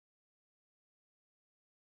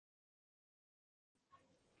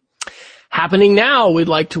Happening now, we'd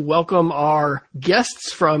like to welcome our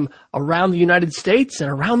guests from around the United States and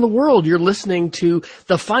around the world. You're listening to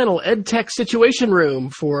the final EdTech Situation Room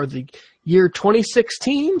for the year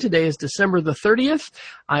 2016. Today is December the 30th.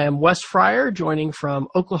 I am Wes Fryer, joining from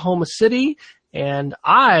Oklahoma City, and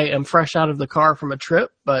I am fresh out of the car from a trip,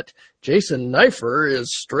 but Jason Neiffer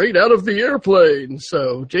is straight out of the airplane.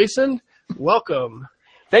 So, Jason, welcome.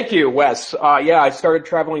 Thank you, Wes. I started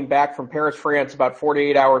traveling back from Paris, France about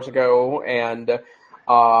 48 hours ago and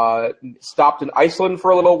stopped in Iceland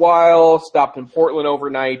for a little while, stopped in Portland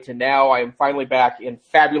overnight, and now I am finally back in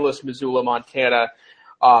fabulous Missoula, Montana,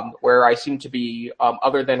 where I seem to be,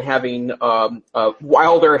 other than having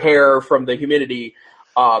wilder hair from the humidity,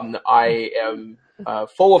 I am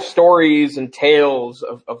full of stories and tales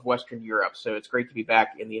of Western Europe. So it's great to be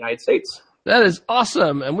back in the United States. That is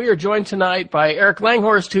awesome. And we are joined tonight by Eric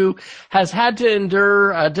Langhorst, who has had to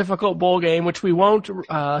endure a difficult bowl game, which we won't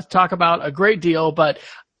talk about a great deal. But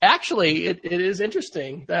actually, it is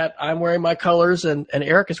interesting that I'm wearing my colors and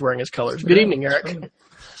Eric is wearing his colors. Good evening, Eric.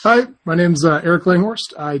 Hi, my name's Eric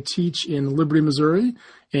Langhorst. I teach in Liberty, Missouri,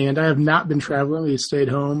 and I have not been traveling. We stayed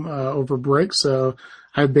home over break, so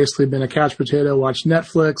I've basically been a couch potato, watched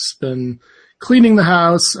Netflix, been cleaning the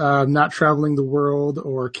house, not traveling the world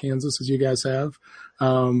or Kansas as you guys have,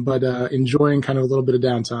 but enjoying kind of a little bit of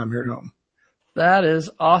downtime here at home. That is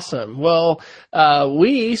awesome. Well,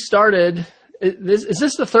 we started, is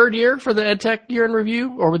this the third year for the EdTech Year in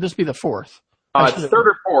Review, or would this be the fourth? It's third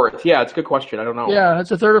or fourth. Yeah, it's a good question. I don't know. Yeah, it's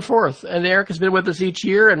the third or fourth. And Eric has been with us each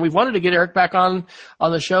year, and we've wanted to get Eric back on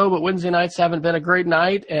the show, but Wednesday nights haven't been a great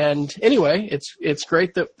night. And anyway, it's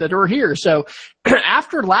great that we're here. So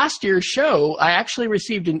after last year's show, I actually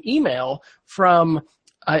received an email from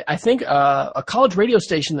I think a college radio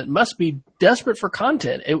station that must be desperate for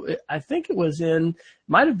content. I think it was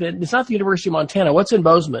might have been, it's not the University of Montana. What's in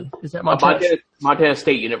Bozeman? Is that Montana? Montana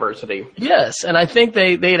State University. Yes, and I think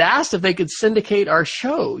they had asked if they could syndicate our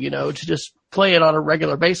show, to just play it on a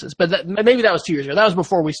regular basis. But maybe that was 2 years ago. That was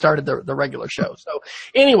before we started the regular show. So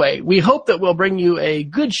anyway, we hope that we'll bring you a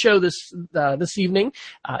good show this evening.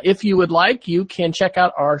 If you would like, you can check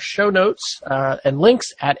out our show notes and links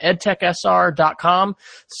at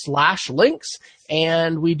edtechsr.com/links.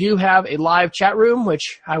 And we do have a live chat room,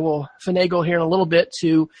 which I will finagle here in a little bit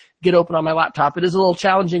to get open on my laptop. It is a little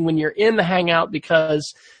challenging when you're in the Hangout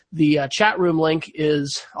because the chat room link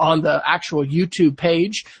is on the actual YouTube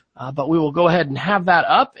page. But we will go ahead and have that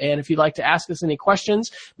up. And if you'd like to ask us any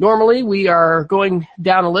questions, normally we are going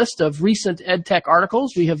down a list of recent EdTech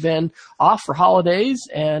articles. We have been off for holidays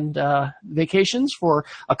and vacations for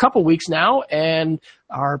a couple weeks now. And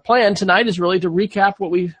our plan tonight is really to recap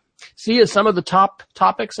what we see as some of the top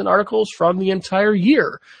topics and articles from the entire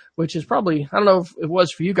year, which is probably, I don't know if it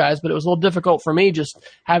was for you guys, but it was a little difficult for me just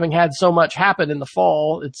having had so much happen in the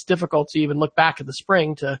fall. It's difficult to even look back at the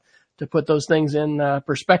spring to put those things in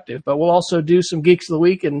perspective. But we'll also do some Geeks of the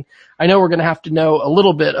Week, and I know we're going to have to know a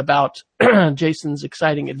little bit about Jason's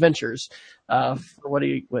exciting adventures for what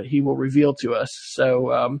he will reveal to us.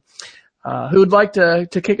 So who would like to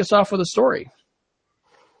kick us off with a story?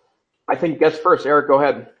 I think guess first. Eric, go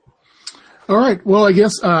ahead. All right. Well, I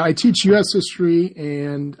guess I teach U.S. history,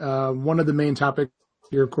 and one of the main topics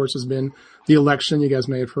here, of course, has been the election. You guys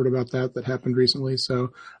may have heard about that happened recently.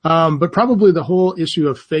 So, but probably the whole issue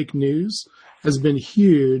of fake news has been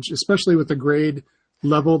huge, especially with the grade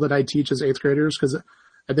level that I teach as eighth graders, because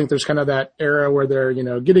I think there's kind of that era where they're,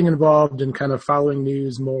 getting involved and kind of following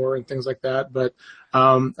news more and things like that. But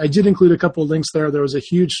I did include a couple of links there. There was a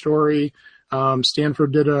huge story.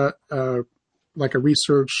 Stanford did a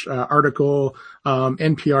research article.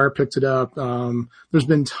 NPR picked it up. There's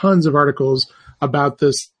been tons of articles about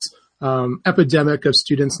this epidemic of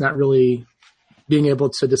students not really being able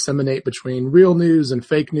to disseminate between real news and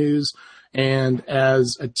fake news. And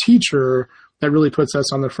as a teacher, that really puts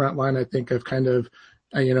us on the front line, I think, of kind of,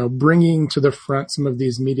 bringing to the front some of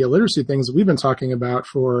these media literacy things that we've been talking about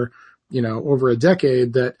for, over a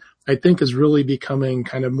decade that I think is really becoming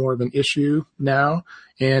kind of more of an issue now.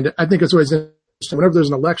 And I think it's always interesting. Whenever there's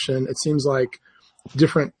an election, it seems like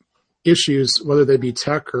different issues, whether they be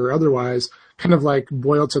tech or otherwise, kind of like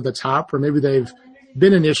boil to the top, or maybe they've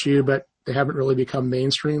been an issue, but they haven't really become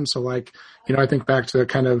mainstream. So I think back to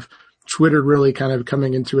kind of Twitter really kind of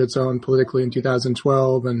coming into its own politically in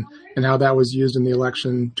 2012 and how that was used in the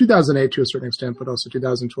election, 2008 to a certain extent, but also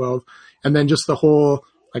 2012. And then just the whole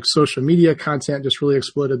social media content just really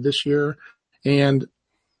exploded this year. And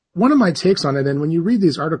one of my takes on it, and when you read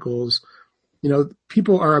these articles,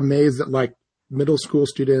 people are amazed that middle school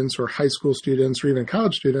students or high school students or even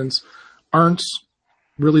college students aren't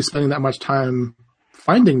really spending that much time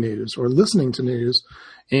finding news or listening to news.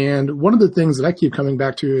 And one of the things that I keep coming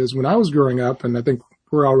back to is when I was growing up, and I think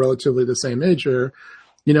we're all relatively the same age here,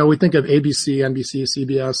 you know, we think of ABC, NBC,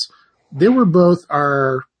 CBS. They were both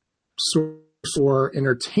our source for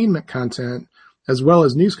entertainment content as well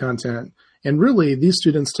as news content. And really, these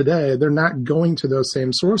students today, they're not going to those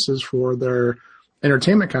same sources for their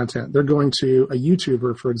entertainment content. They're going to a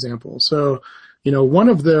YouTuber, for example. So, you know, one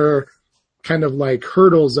of their kind of like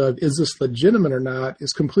hurdles of is this legitimate or not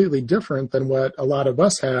is completely different than what a lot of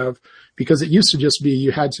us have, because it used to just be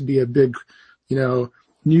you had to be a big, you know,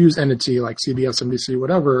 news entity like CBS, NBC,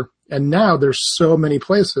 whatever. And now there's so many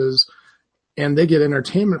places and they get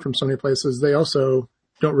entertainment from so many places. They also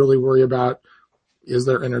don't really worry about is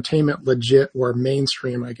their entertainment legit or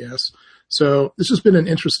mainstream, I guess. So this has been an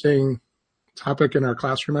interesting topic in our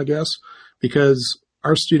classroom, I guess, because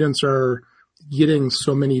our students are getting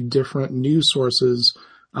so many different news sources.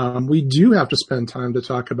 We do have to spend time to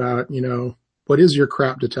talk about, you know, what is your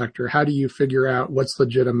crap detector? How do you figure out what's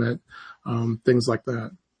legitimate? Things like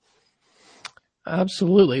that.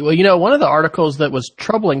 Absolutely. Well, you know, one of the articles that was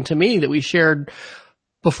troubling to me that we shared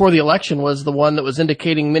before the election was the one that was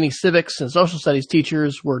indicating many civics and social studies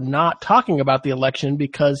teachers were not talking about the election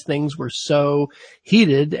because things were so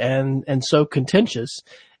heated and so contentious.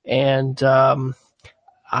 And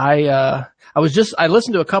I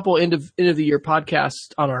listened to a couple end of the year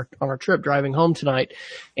podcasts on our trip driving home tonight,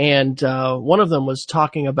 and one of them was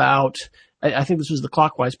talking about, I think this was the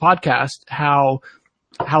Clockwise podcast,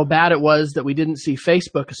 how bad it was that we didn't see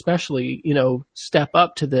Facebook especially, you know, step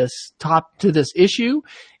up to this issue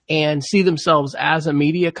and see themselves as a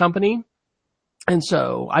media company. And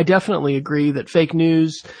so I definitely agree that fake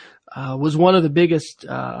news was one of the biggest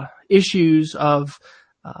issues of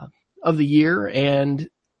the year, and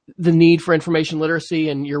the need for information literacy.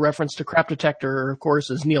 And your reference to crap detector, of course,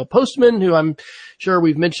 is Neil Postman, who I'm sure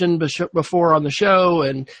we've mentioned before on the show.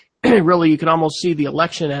 And really, you can almost see the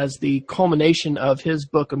election as the culmination of his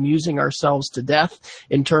book, Amusing Ourselves to Death,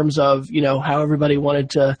 in terms of, you know, how everybody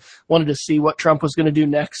wanted to see what Trump was going to do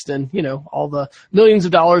next, and, you know, all the millions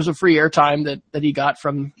of dollars of free airtime that he got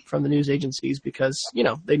from the news agencies because, you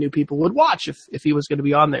know, they knew people would watch if he was going to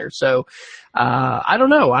be on there. So, I don't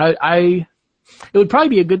know. It would probably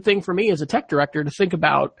be a good thing for me as a tech director to think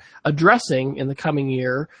about addressing in the coming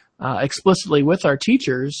year explicitly with our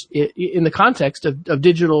teachers in the context of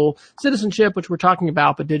digital citizenship, which we're talking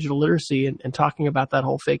about, but digital literacy and talking about that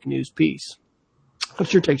whole fake news piece.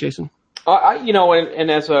 What's your take, Jason? You know,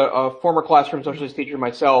 and as a former classroom social studies teacher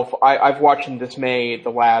myself, I've watched in dismay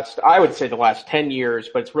the last 10 years,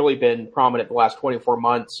 but it's really been prominent the last 24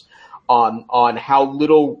 months on how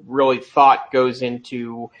little really thought goes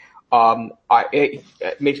into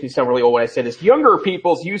it makes me sound really old when I say this, younger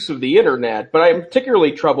people's use of the internet, but I'm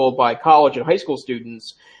particularly troubled by college and high school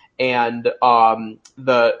students and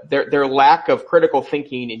their lack of critical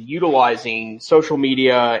thinking and utilizing social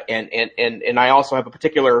media, and I also have a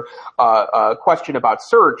particular question about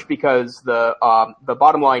search, because the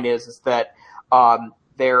bottom line is that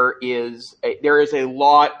there is a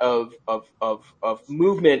lot of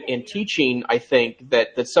movement in teaching, I think,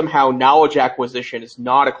 that somehow knowledge acquisition is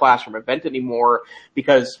not a classroom event anymore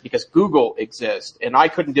because Google exists. And I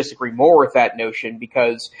couldn't disagree more with that notion,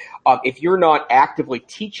 because if you're not actively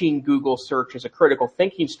teaching Google search as a critical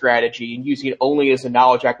thinking strategy and using it only as a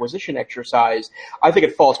knowledge acquisition exercise, I think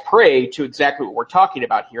it falls prey to exactly what we're talking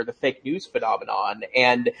about here, the fake news phenomenon.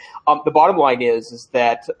 And the bottom line is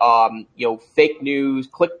that you know, fake news,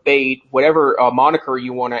 clickbait, whatever moniker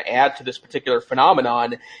you want to add to this particular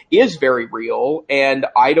phenomenon, is very real. And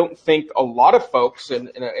I don't think a lot of folks, and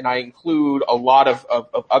I include a lot of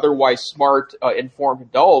otherwise smart, informed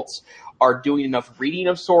adults, are doing enough reading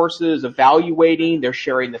of sources, evaluating. They're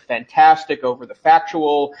sharing the fantastic over the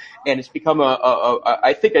factual, and it's become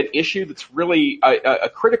I think an issue that's really a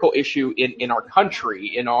critical issue in our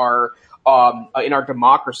country, in our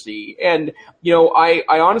democracy. And you know, I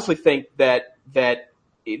honestly think that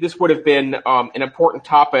this would have been an important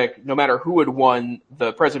topic no matter who had won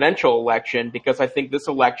the presidential election, because I think this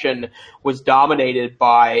election was dominated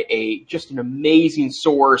by just an amazing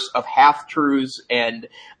source of half-truths and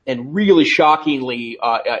really shockingly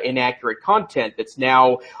inaccurate content that's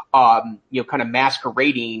now you know, kind of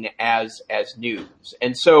masquerading as news.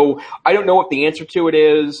 And so I don't know what the answer to it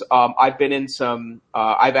is. I've been in some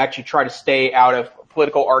I've actually tried to stay out of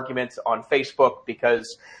political arguments on Facebook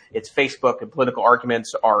because it's Facebook and political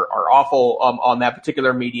arguments are awful on that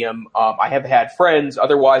particular medium. I have had friends,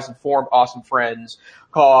 otherwise informed, awesome friends,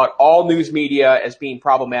 call out all news media as being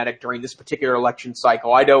problematic during this particular election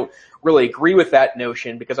cycle. I don't really agree with that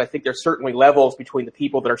notion because I think there's certainly levels between the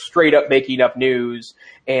people that are straight up making up news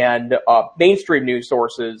and mainstream news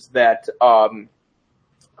sources that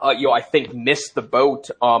I think missed the boat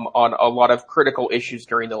on a lot of critical issues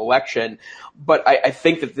during the election. But I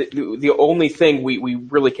think that the only thing we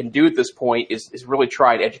really can do at this point is really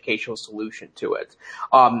try an educational solution to it.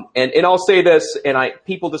 And I'll say this, and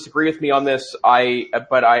people disagree with me on this,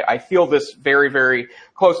 but I feel this very, very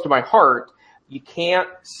close to my heart. You can't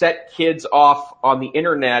set kids off on the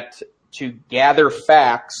internet to gather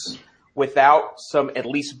facts without some at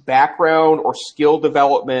least background or skill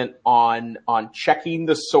development on checking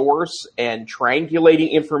the source and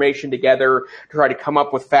triangulating information together to try to come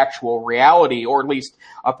up with factual reality, or at least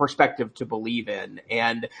a perspective to believe in.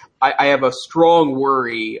 And I have a strong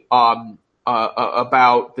worry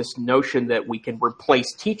about this notion that we can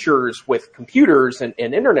replace teachers with computers and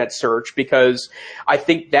internet search, because I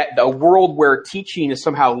think that a world where teaching is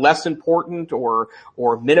somehow less important or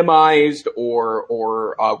minimized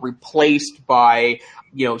or replaced by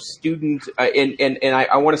student and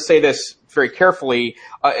I want to say this very carefully,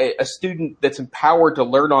 a student that's empowered to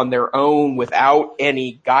learn on their own without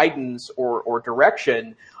any guidance or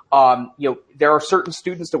direction. There are certain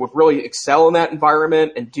students that would really excel in that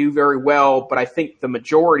environment and do very well, but I think the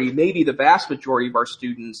majority, maybe the vast majority of our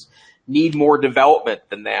students need more development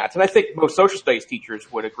than that. And I think most social studies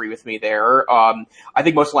teachers would agree with me there. I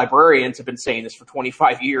think most librarians have been saying this for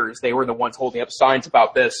 25 years. They were the ones holding up signs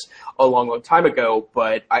about this a long, long time ago.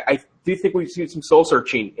 But I do think we see some soul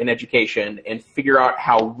searching in education and figure out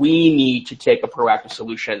how we need to take a proactive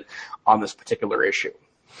solution on this particular issue.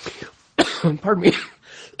 Pardon me.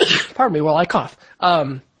 Pardon me while I cough.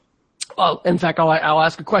 Well, in fact, I'll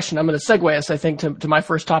ask a question. I'm going to segue us, I think, to my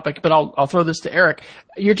first topic, but I'll throw this to Eric.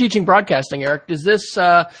 You're teaching broadcasting, Eric. Does this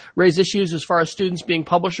raise issues as far as students being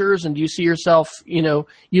publishers, and do you see yourself,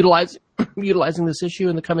 utilizing this issue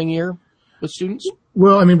in the coming year with students?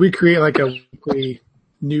 Well, I mean, we create like a weekly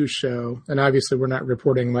news show, and obviously we're not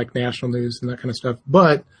reporting like national news and that kind of stuff.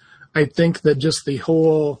 But I think that just the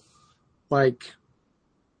whole, like,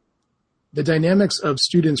 the dynamics of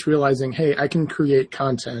students realizing, hey, I can create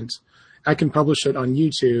content, I can publish it on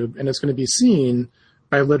YouTube, and it's going to be seen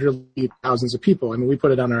by literally thousands of people. I mean, we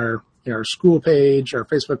put it on our school page, our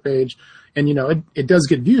Facebook page, and, it does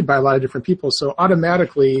get viewed by a lot of different people. So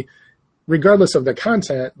automatically, regardless of the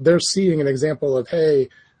content, they're seeing an example of, hey,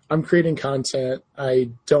 I'm creating content.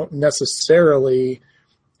 I don't necessarily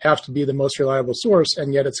have to be the most reliable source,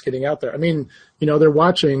 and yet it's getting out there. I mean, they're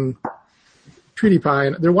watching PewDiePie,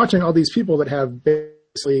 and they're watching all these people that have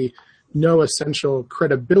basically no essential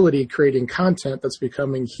credibility creating content that's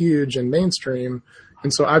becoming huge and mainstream.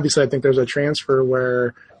 And so obviously I think there's a transfer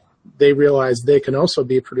where they realize they can also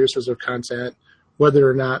be producers of content, whether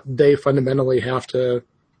or not they fundamentally have to,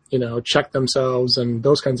 check themselves and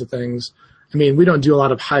those kinds of things. I mean, we don't do a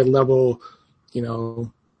lot of high level,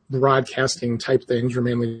 broadcasting type things. We're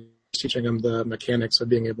mainly teaching them the mechanics of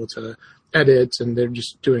being able to edit, and they're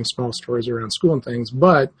just doing small stories around school and things.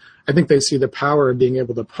 But I think they see the power of being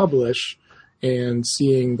able to publish and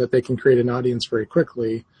seeing that they can create an audience very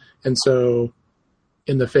quickly. And so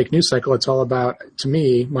in the fake news cycle, it's all about, to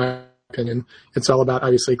me, my opinion, it's all about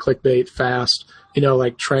obviously clickbait, fast,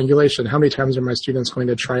 like triangulation. How many times are my students going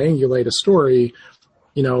to triangulate a story?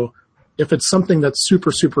 If it's something that's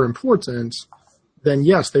super, super important, then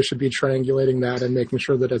yes, they should be triangulating that and making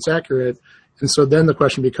sure that it's accurate. And so then the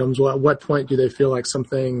question becomes, well, at what point do they feel like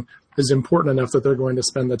something is important enough that they're going to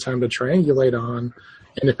spend the time to triangulate on?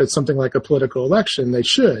 And if it's something like a political election, they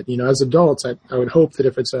should. As adults, I would hope that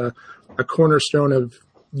if it's a cornerstone of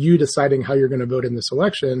you deciding how you're going to vote in this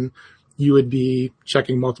election, you would be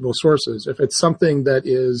checking multiple sources. If it's something that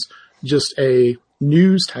is just a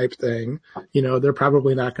news type thing, they're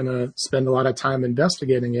probably not going to spend a lot of time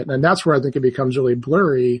investigating it. And that's where I think it becomes really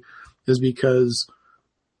blurry, is because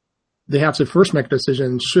they have to first make a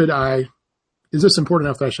decision. Is this important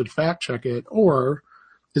enough that I should fact check it? Or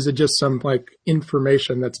is it just some like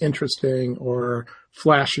information that's interesting or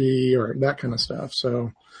flashy or that kind of stuff?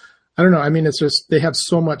 So I don't know. I mean, it's just, they have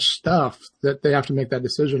so much stuff that they have to make that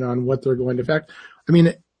decision on what they're going to fact. I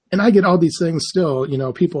mean, and I get all these things still,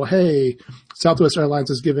 people, hey, Southwest Airlines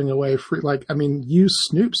is giving away free, use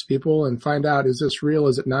Snoops, people, and find out, is this real?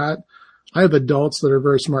 Is it not? I have adults that are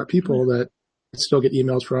very smart people that still get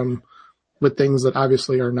emails from with things that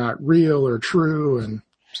obviously are not real or true. And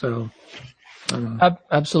so, I don't know.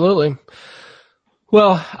 Absolutely.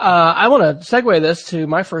 Well, I want to segue this to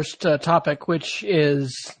my first topic, which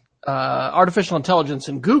is artificial intelligence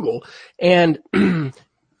in Google. And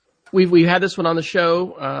we've had this one on the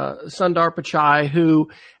show, Sundar Pichai, who,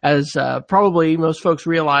 as probably most folks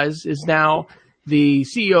realize, is now the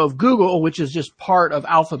CEO of Google, which is just part of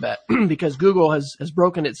Alphabet, because Google has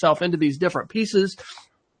broken itself into these different pieces,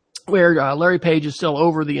 where Larry Page is still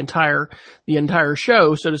over the entire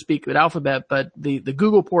show, so to speak, at Alphabet, but the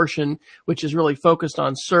Google portion, which is really focused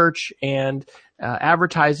on search and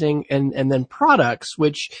advertising and then products,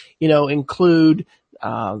 which, include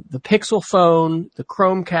the Pixel phone, the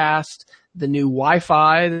Chromecast, the new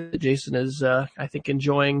Wi-Fi that Jason is, I think,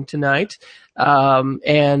 enjoying tonight,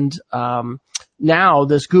 and now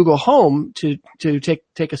this Google Home to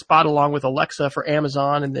take a spot along with Alexa for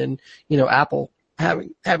Amazon, and then Apple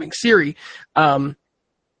having Siri.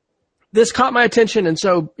 This caught my attention, and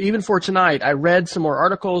so even for tonight, I read some more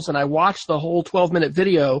articles and I watched the whole 12-minute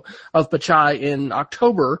video of Pichai in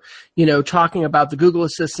October, talking about the Google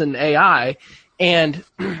Assistant AI, and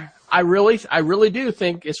I really do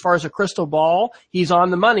think, as far as a crystal ball, he's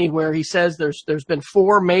on the money, where he says there's been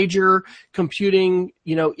 4 major computing,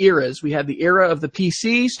 eras. We had the era of the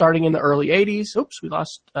PC starting in the early 80s. Oops, we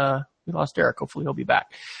lost Eric. Hopefully he'll be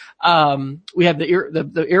back. We had the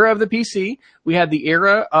era of the PC. We had the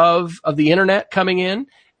era of the internet coming in,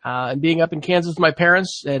 and being up in Kansas with my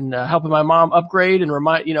parents and helping my mom upgrade and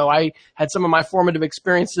I had some of my formative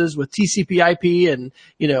experiences with TCP/IP and,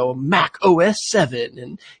 Mac OS 7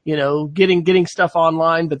 and, getting stuff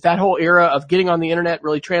online. But that whole era of getting on the internet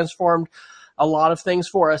really transformed a lot of things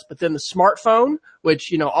for us. But then the smartphone,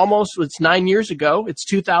 which, almost it's 9 years ago. It's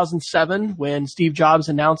 2007 when Steve Jobs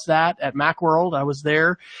announced that at Macworld. I was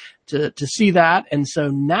there to see that. And so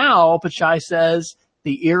now Pichai says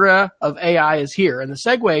the era of AI is here. And the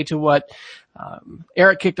segue to what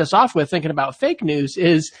Eric kicked us off with, thinking about fake news,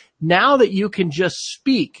 is now that you can just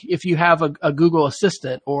speak if you have a Google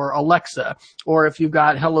Assistant or Alexa, or if you've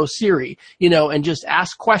got Hello Siri, and just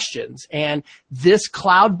ask questions. And this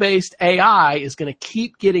cloud-based AI is going to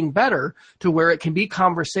keep getting better to where it can be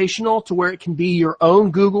conversational, to where it can be your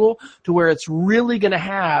own Google, to where it's really going to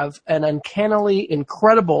have an uncannily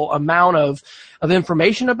incredible amount of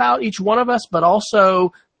information about each one of us, but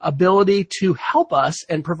also ability to help us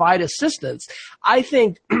and provide assistance. I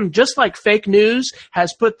think just like fake news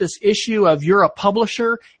has put this issue of you're a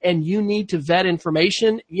publisher and you need to vet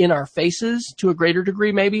information in our faces to a greater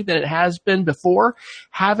degree maybe than it has been before,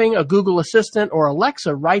 having a Google Assistant or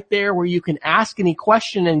Alexa right there where you can ask any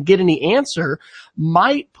question and get any answer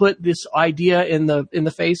might put this idea in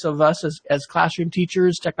the face of us as classroom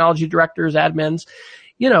teachers, technology directors, admins.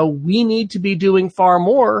 We need to be doing far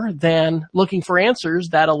more than looking for answers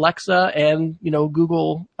that Alexa and,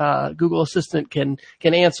 Google Assistant can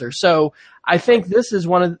answer. So I think this is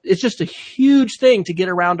it's just a huge thing to get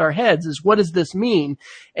around our heads, is what does this mean?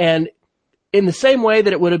 And in the same way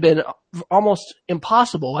that it would have been almost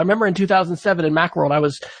impossible. I remember in 2007 in Macworld, I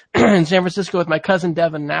was in San Francisco with my cousin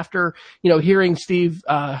Devin, and after, hearing Steve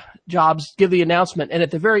Jobs give the announcement, and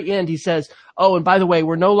at the very end he says, "Oh, and by the way,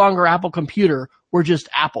 we're no longer Apple Computer. We're just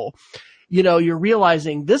Apple." You're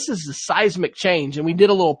realizing this is a seismic change. And we did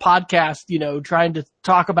a little podcast, trying to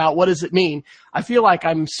talk about what does it mean. I feel like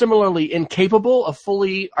I'm similarly incapable of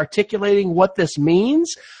fully articulating what this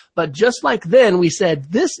means. But just like then, we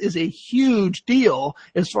said this is a huge deal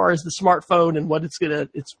as far as the smartphone and what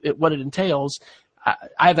what it entails.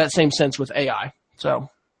 I have that same sense with AI. So,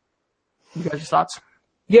 you guys' thoughts?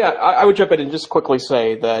 Yeah, I would jump in and just quickly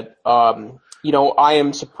say that, I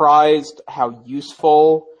am surprised how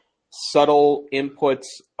useful subtle inputs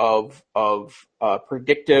of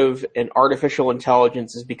predictive and artificial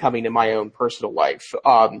intelligence is becoming in my own personal life.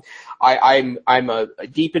 I'm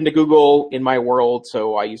deep into Google in my world,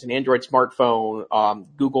 so I use an Android smartphone.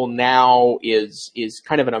 Google Now is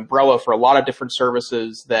kind of an umbrella for a lot of different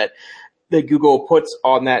services that Google puts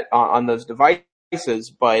on those devices.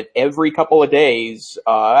 But every couple of days,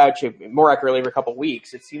 actually more accurately every couple of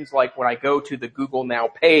weeks, it seems like when I go to the Google Now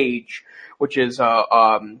page, which is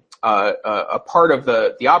a part of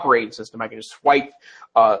the operating system, I can just swipe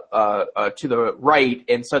to the right,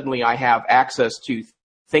 and suddenly I have access to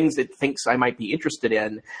things it thinks I might be interested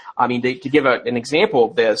in. I mean, to give an example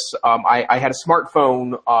of this, I had a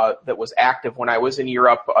smartphone that was active when I was in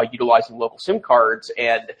Europe, utilizing local SIM cards,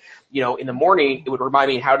 and in the morning it would remind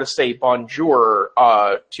me how to say bonjour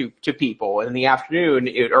to people, and in the afternoon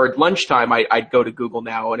or at lunchtime I'd go to Google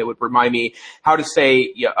Now and it would remind me how to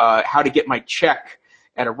say how to get my check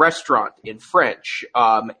at a restaurant in French,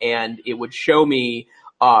 and it would show me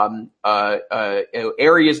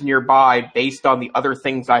areas nearby based on the other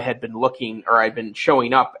things I had been looking or I've been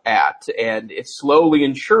showing up at. And it's slowly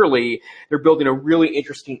and surely they're building a really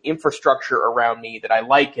interesting infrastructure around me that I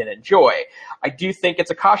like and enjoy. I do think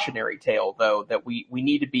it's a cautionary tale, though, that we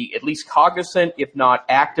need to be at least cognizant, if not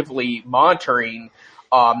actively monitoring.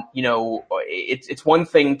 It's one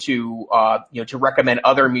thing to recommend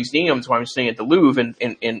other museums when I'm staying at the Louvre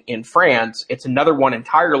in France. It's another one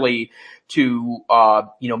entirely to,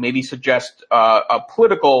 maybe suggest,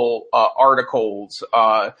 political, articles,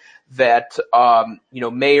 that,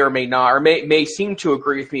 may or may not, or may seem to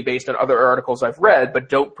agree with me based on other articles I've read, but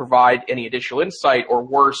don't provide any additional insight, or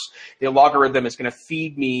worse, the algorithm is going to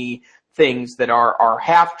feed me things that are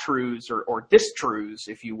half-truths or distruths,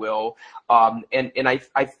 if you will. I'm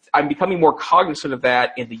becoming more cognizant of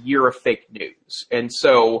that in the year of fake news. And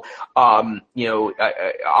so,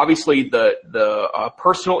 obviously the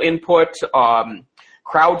personal input,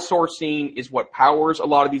 crowdsourcing is what powers a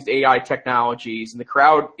lot of these AI technologies, and the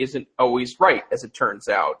crowd isn't always right, as it turns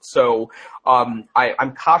out. So I'm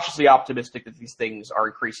cautiously optimistic that these things are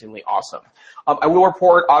increasingly awesome. I will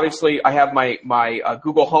report, obviously, I have my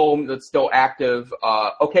Google Home that's still active.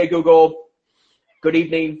 Okay, Google, good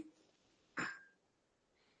evening.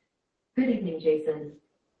 Good evening, Jason.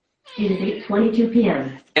 It is 8:22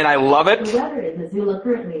 p.m. And I love it. The weather in Missoula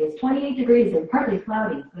currently is 28 degrees and partly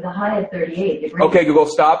cloudy with a high of 38 degrees. Okay, Google,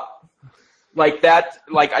 stop. Like that,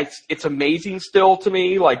 it's amazing still to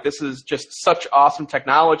me. Like, this is just such awesome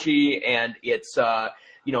technology, and it's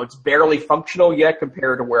barely functional yet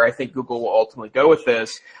compared to where I think Google will ultimately go with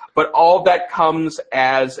this. But all of that comes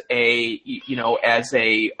as at a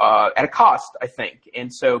cost, I think.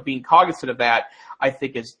 And so being cognizant of that, I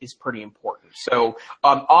think is pretty important. So,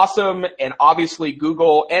 awesome. And obviously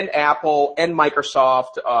Google and Apple and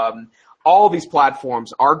Microsoft, all of these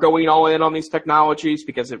platforms are going all in on these technologies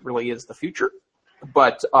because it really is the future.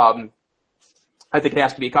 But, I think it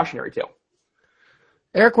has to be a cautionary tale.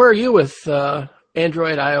 Eric, where are you with,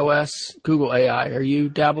 Android, iOS, Google AI? Are you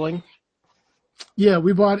dabbling? Yeah,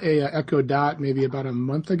 we bought a Echo Dot maybe about a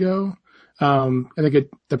month ago. I think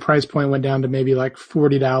the price point went down to maybe like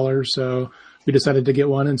 $40, so we decided to get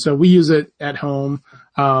one. And so we use it at home.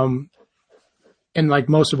 And like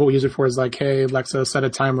most of what we use it for is like, hey, Alexa, set a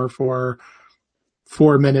timer for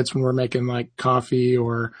 4 minutes when we're making like coffee,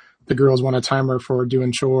 or the girls want a timer for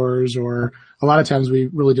doing chores, or a lot of times we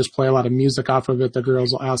really just play a lot of music off of it. The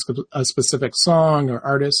girls will ask a specific song or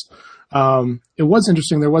artist. It was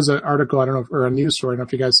interesting. There was an article, or a news story, I don't know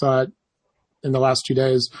if you guys saw it in the last 2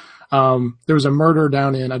 days. There was a murder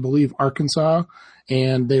down in, I believe, Arkansas,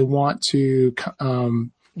 and they want to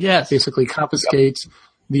basically confiscate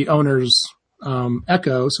the owner's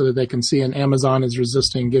Echo so that they can see, and Amazon is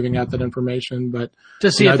resisting giving out that information. But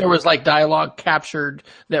to see if there was like dialogue captured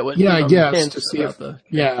that would, I guess, to see if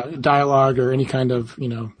dialogue or any kind of,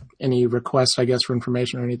 any request, I guess, for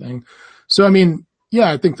information or anything. So, I mean,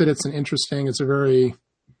 I think that it's a very,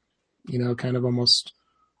 kind of almost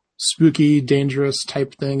spooky, dangerous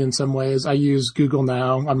type thing in some ways. I use Google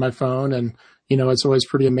Now on my phone, and, it's always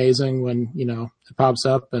pretty amazing when, it pops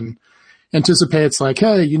up and anticipates like,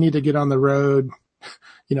 hey, you need to get on the road.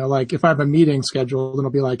 Like if I have a meeting scheduled, it'll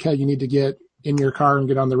be like, hey, you need to get in your car and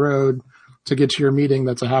get on the road to get to your meeting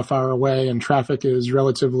that's a half hour away, and traffic is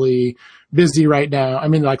relatively busy right now. I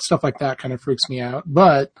mean, like stuff like that kind of freaks me out,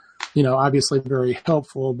 but, obviously very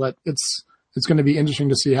helpful. But it's going to be interesting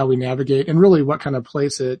to see how we navigate, and really what kind of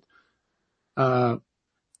place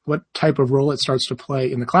what type of role it starts to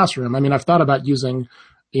play in the classroom. I mean, I've thought about using,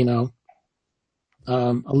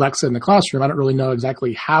 Alexa in the classroom. I don't really know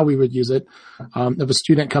exactly how we would use it. If a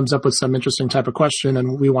student comes up with some interesting type of question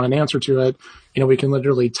and we want an answer to it, we can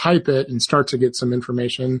literally type it and start to get some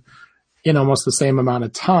information in almost the same amount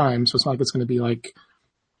of time. So it's not like it's going to be like,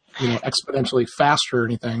 exponentially faster or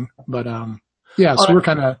anything. But, so we're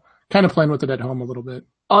kind of playing with it at home a little bit.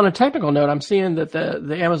 On a technical note, I'm seeing that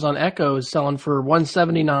the Amazon Echo is selling for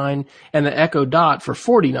 $179 and the Echo Dot for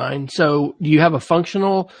 $49. So do you have a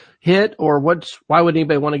functional hit, or why would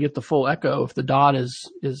anybody want to get the full Echo if the Dot is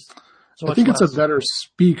so much I think less? It's a better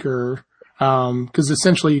speaker, because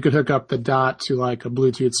essentially you could hook up the Dot to like a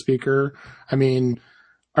Bluetooth speaker. I mean,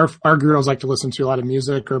 our girls like to listen to a lot of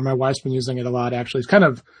music, or my wife's been using it a lot actually.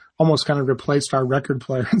 It's almost replaced our record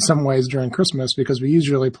player in some ways during Christmas, because we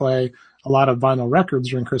usually play a lot of vinyl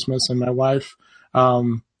records during Christmas. And my wife,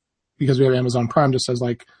 because we have Amazon Prime, just says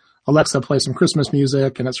like, Alexa, play some Christmas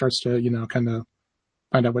music, and it starts to, kind of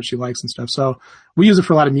find out what she likes and stuff. So we use it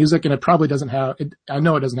for a lot of music, and it probably doesn't have, I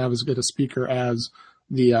know it doesn't have as good a speaker as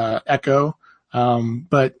the Echo.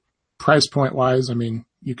 But price point wise, I mean,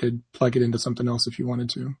 you could plug it into something else if you wanted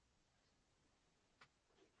to.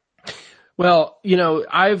 Well,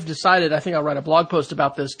 I've decided, I think I'll write a blog post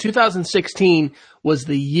about this. 2016 was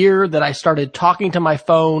the year that I started talking to my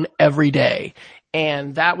phone every day.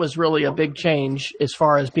 And that was really a big change as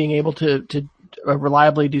far as being able to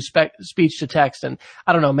reliably do speech to text. And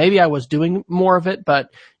I don't know, maybe I was doing more of it, but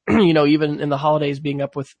even in the holidays being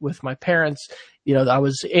up with my parents, I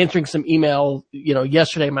was answering some email,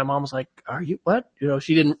 yesterday. My mom was like, "Are you what?"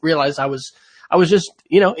 She didn't realize I was just,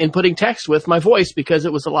 inputting text with my voice because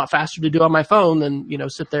it was a lot faster to do on my phone than,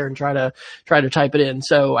 sit there and try to type it in.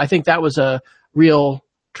 So I think that was a real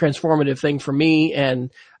transformative thing for me.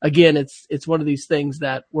 And again, it's one of these things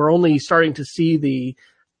that we're only starting to see the,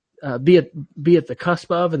 be at the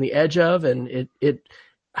cusp of and the edge of, and it,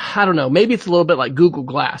 I don't know, maybe it's a little bit like Google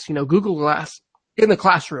Glass, Google Glass in the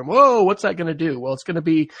classroom. Whoa, what's that going to do? Well, it's going to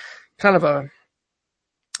be kind of a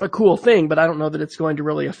cool thing, but I don't know that it's going to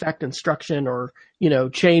really affect instruction or,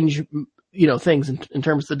 change, things in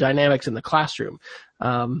terms of the dynamics in the classroom.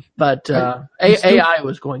 But AI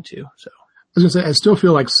was going to, so. I was going to say, I still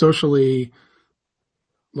feel like socially,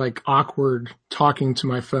 like awkward talking to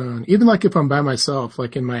my phone, even like if I'm by myself,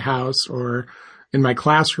 like in my house or in my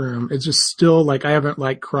classroom. It's just still like, I haven't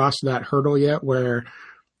like crossed that hurdle yet where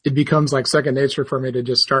it becomes like second nature for me to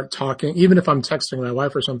just start talking. Even if I'm texting my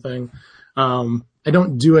wife or something, I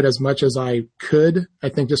don't do it as much as I could. I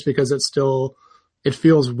think just because it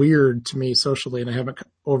feels weird to me socially, and I haven't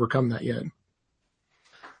overcome that yet.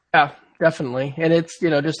 Yeah, definitely. And it's,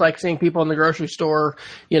 just like seeing people in the grocery store,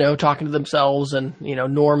 talking to themselves, and,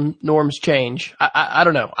 norms change. I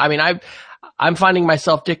don't know. I mean, I'm finding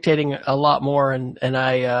myself dictating a lot more, and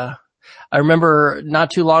I remember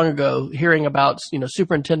not too long ago hearing about,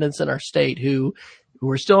 superintendents in our state who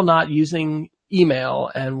were still not using email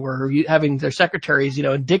and were having their secretaries,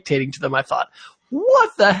 and dictating to them. I thought,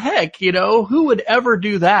 what the heck, who would ever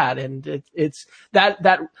do that? And it's that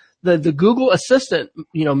the Google Assistant,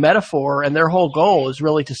 metaphor, and their whole goal is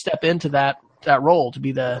really to step into that role, to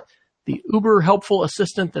be the uber helpful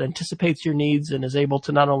assistant that anticipates your needs and is able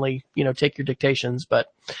to not only, take your dictations,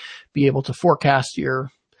 but be able to forecast your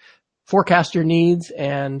needs.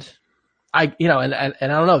 And I don't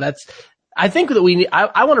know, I think that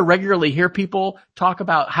I want to regularly hear people talk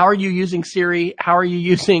about how are you using Siri? How are you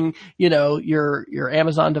using, your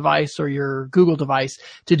Amazon device or your Google device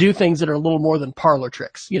to do things that are a little more than parlor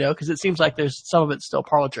tricks, because it seems like there's some of it's still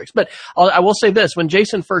parlor tricks. But I will say this, when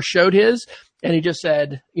Jason first showed his and he just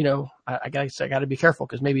said, I got to be careful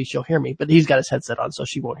because maybe she'll hear me, but he's got his headset on, so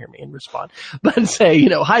she won't hear me and respond. But say,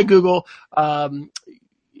 hi Google,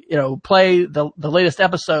 play the latest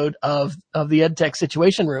episode of the EdTech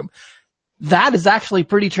Situation Room. That is actually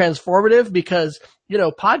pretty transformative because,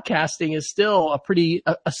 podcasting is still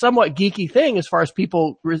a somewhat geeky thing as far as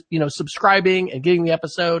people, subscribing and getting the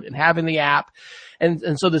episode and having the app.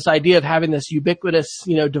 And so this idea of having this ubiquitous,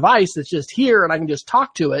 device that's just here and I can just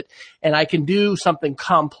talk to it and I can do something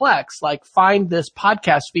complex, like find this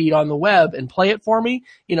podcast feed on the web and play it for me,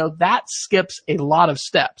 that skips a lot of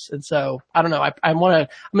steps. And so I don't know, I'm going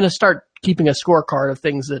to start keeping a scorecard of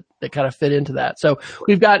things that kind of fit into that. So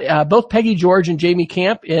we've got both Peggy George and Jamie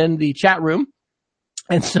Camp in the chat room.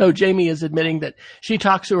 And so Jamie is admitting that she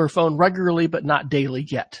talks to her phone regularly, but not daily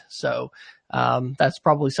yet. So that's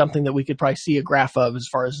probably something that we could probably see a graph of as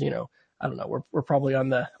far as, I don't know, we're probably on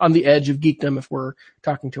the edge of geekdom if we're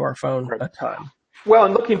talking to our phone a ton. Well,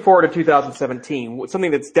 and looking forward to 2017,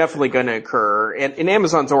 something that's definitely going to occur, and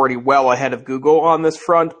Amazon's already well ahead of Google on this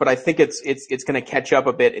front, but I think it's going to catch up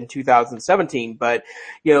a bit in 2017. But,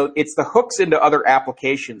 it's the hooks into other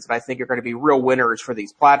applications that I think are going to be real winners for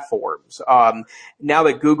these platforms. Now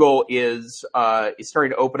that Google is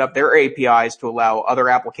starting to open up their APIs to allow other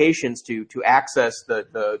applications to access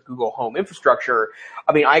the Google Home infrastructure,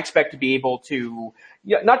 I mean, I expect to be able to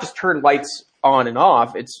not just turn lights on and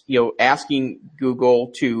off. It's, asking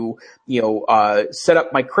Google to, set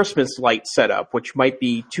up my Christmas light setup, which might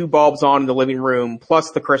be 2 bulbs on in the living room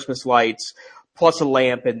plus the Christmas lights plus a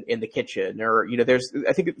lamp in the kitchen. Or,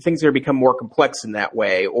 I think things are going to become more complex in that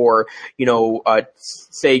way. Or,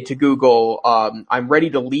 say to Google, I'm ready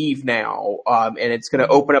to leave now. And it's going to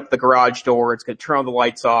open up the garage door. It's going to turn all the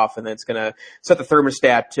lights off, and then it's going to set the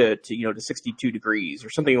thermostat to 62 degrees or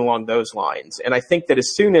something along those lines. And I think that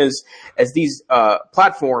as soon as these,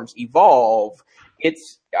 platforms evolve,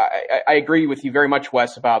 I agree with you very much,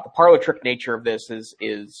 Wes, about the parlor trick nature of this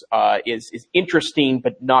is interesting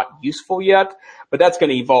but not useful yet. But that's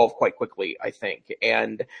going to evolve quite quickly, I think.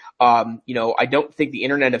 And I don't think the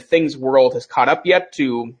Internet of Things world has caught up yet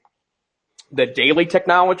to the daily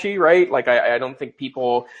technology, right? Like I don't think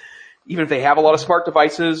people even if they have a lot of smart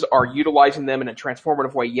devices, are utilizing them in a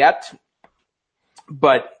transformative way yet.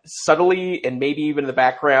 But subtly and maybe even in the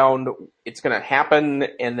background, it's going to happen.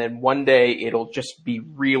 And then one day it'll just be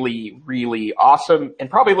really, really awesome and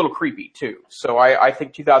probably a little creepy too. So I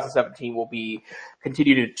think 2017 will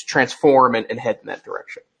continue to transform and head in that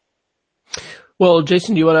direction. Well,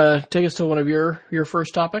 Jason, do you want to take us to one of your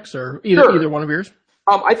first topics, or either one of yours?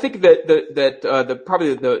 I think that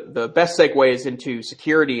probably the best segue is into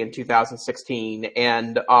security in 2016,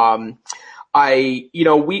 and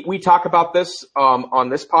we talk about this on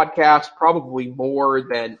this podcast probably more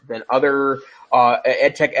than other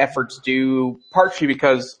EdTech efforts do, partially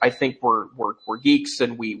because I think we're geeks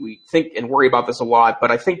and we think and worry about this a lot. But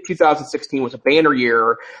I think 2016 was a banner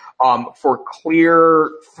year for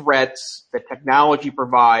clear threats that technology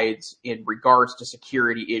provides in regards to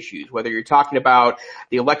security issues. Whether you're talking about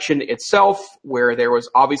the election itself, where there was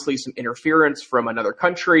obviously some interference from another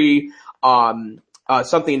country.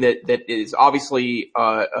 Something that is obviously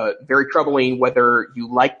very troubling, whether you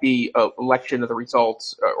like the election or the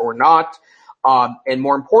results or not. And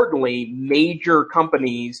more importantly, major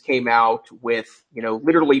companies came out with,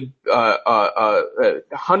 literally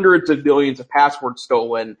hundreds of millions of passwords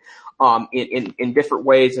stolen in different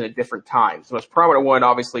ways and at different times. The most prominent one,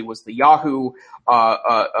 obviously, was the Yahoo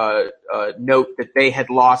note that they had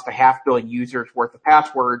lost 500 million users worth of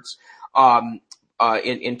passwords.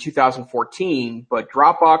 In 2014, but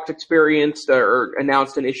Dropbox experienced or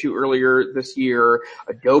announced an issue earlier this year.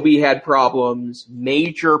 Adobe had problems.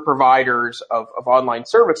 Major providers of online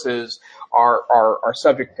services are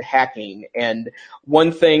subject to hacking. And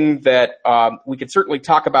one thing that we could certainly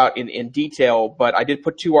talk about in detail, but I did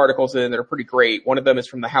put 2 articles in that are pretty great. One of them is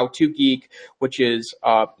from the How To Geek, which is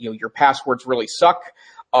your passwords really suck.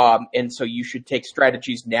 And so you should take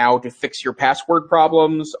strategies now to fix your password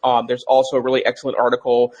problems. There's also a really excellent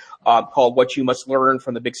article called What You Must Learn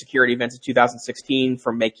from the Big Security Events of 2016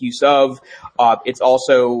 from Make Use Of. It's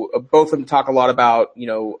also, both of them talk a lot about,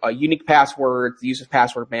 unique passwords, the use of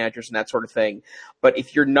password managers and that sort of thing. But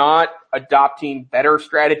if you're not adopting better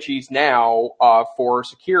strategies now for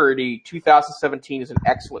security, 2017 is an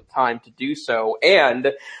excellent time to do so.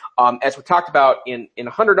 And as we talked about in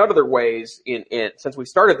 100 other ways since we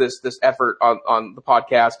started this effort on the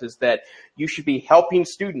podcast, is that you should be helping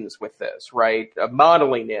students with this, right?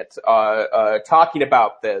 Modeling it, talking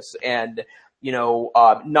about this, and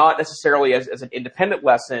not necessarily as an independent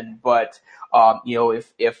lesson, but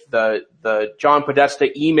if the John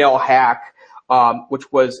Podesta email hack, which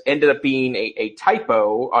ended up being a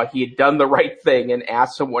typo. He had done the right thing and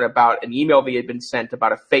asked someone about an email that had been sent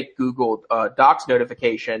about a fake Google Docs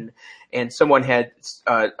notification, and someone had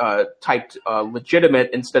typed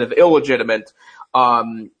legitimate instead of illegitimate.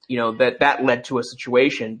 That led to a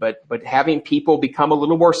situation, but having people become a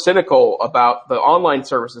little more cynical about the online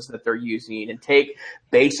services that they're using and take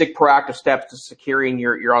basic proactive steps to securing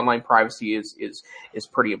your online privacy is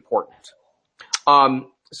pretty important.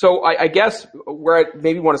 So I guess where I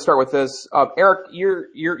maybe want to start with this, Eric,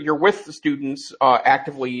 you're with the students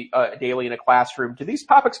actively daily in a classroom. Do these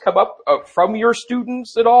topics come up from your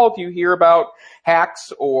students at all? Do you hear about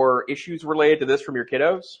hacks or issues related to this from your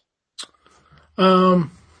kiddos?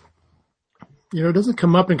 It doesn't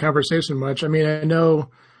come up in conversation much. I mean, I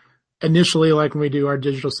know initially, like when we do our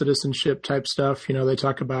digital citizenship type stuff, they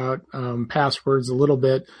talk about passwords a little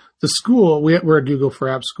bit. The school, we're a Google for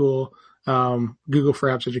Apps school. Google for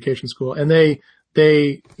Apps Education School, and they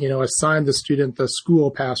assign the student the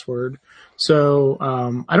school password. So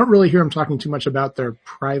I don't really hear them talking too much about their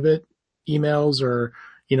private emails or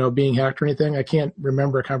being hacked or anything. I can't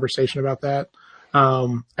remember a conversation about that.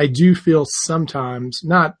 I do feel sometimes,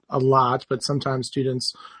 not a lot, but sometimes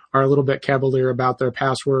students are a little bit cavalier about their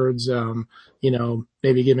passwords.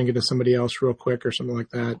 Maybe giving it to somebody else real quick or something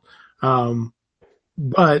like that.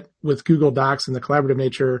 But with Google Docs and the collaborative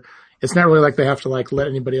nature, it's not really like they have to let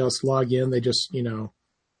anybody else log in. They just,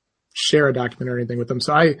 share a document or anything with them.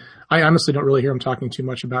 So I honestly don't really hear them talking too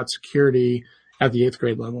much about security at the 8th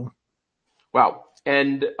grade level. Wow.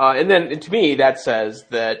 And then to me, that says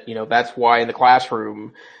that, that's why in the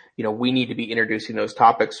classroom, we need to be introducing those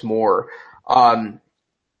topics more. So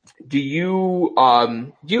the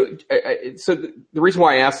reason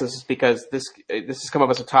why I ask this is because this has come up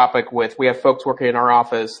as a topic we have folks working in our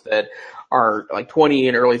office that are 20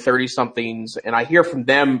 and early 30 somethings, and I hear from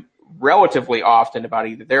them relatively often about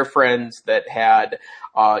either their friends that had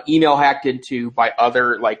email hacked into by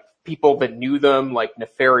other people that knew them,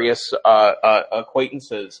 nefarious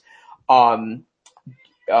acquaintances.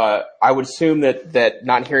 I would assume that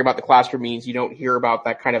not hearing about the classroom means you don't hear about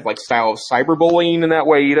that kind of like style of cyberbullying in that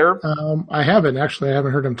way either. I haven't actually. I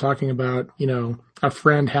haven't heard him talking about, a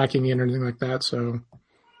friend hacking in or anything like that. So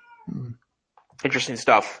Interesting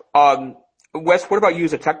stuff. Wes, what about you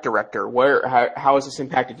as a tech director? How has this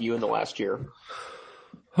impacted you in the last year?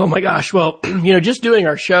 Oh my gosh. Well, just doing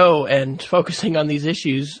our show and focusing on these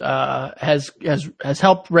issues, has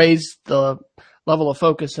helped raise the level of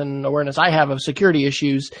focus and awareness I have of security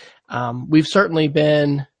issues. We've certainly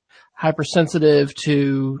been hypersensitive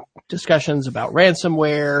to discussions about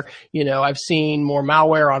ransomware. I've seen more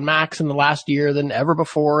malware on Macs in the last year than ever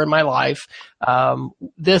before in my life. On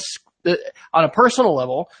a personal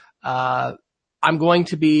level, I'm going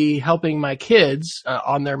to be helping my kids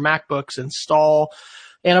on their MacBooks install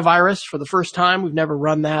antivirus for the first time. We've never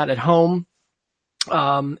run that at home.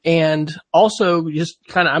 And also just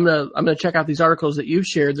I'm going to check out these articles that you've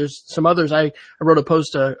shared. There's some others. I wrote a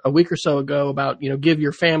post a week or so ago about, give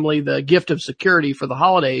your family the gift of security for the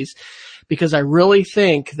holidays, because I really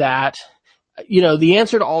think that, the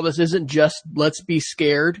answer to all this isn't just let's be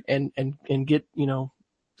scared and get,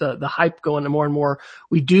 the hype going more and more.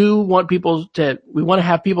 We want to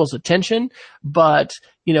have people's attention, but,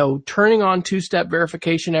 turning on two-step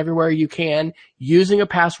verification everywhere you can, using a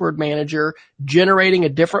password manager, generating a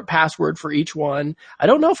different password for each one. I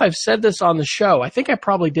don't know if I've said this on the show. I think I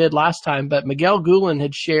probably did last time, but Miguel Gulen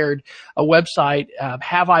had shared a website,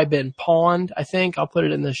 Have I Been Pawned? I think I'll put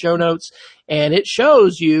it in the show notes. And it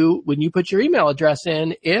shows you when you put your email address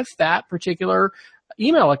in, if that particular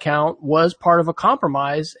email account was part of a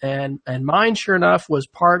compromise, and mine, sure enough, was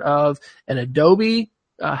part of an Adobe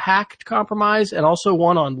hacked compromise and also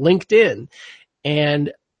one on LinkedIn.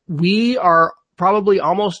 And we are probably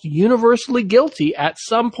almost universally guilty at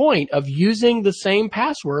some point of using the same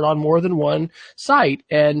password on more than one site.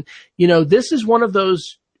 And, this is one of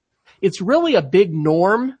those, it's really a big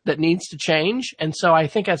norm that needs to change. And so I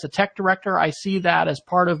think as a tech director, I see that as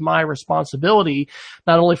part of my responsibility,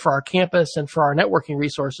 not only for our campus and for our networking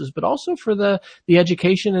resources, but also for the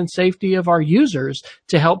education and safety of our users,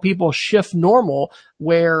 to help people shift normal,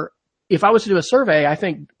 where if I was to do a survey, I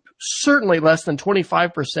think certainly less than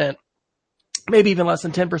 25%, maybe even less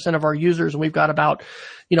than 10% of our users, and we've got about,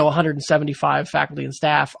 175 faculty and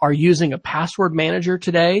staff, are using a password manager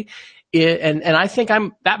today. And I think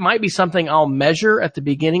that might be something I'll measure at the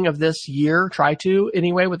beginning of this year, try to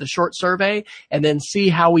anyway, with a short survey, and then see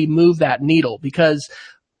how we move that needle. Because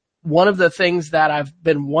one of the things that I've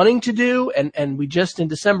been wanting to do, and we just in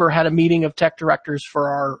December had a meeting of tech directors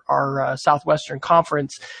for our Southwestern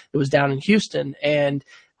conference. It was down in Houston, and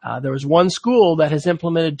there was one school that has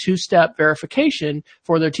implemented two-step verification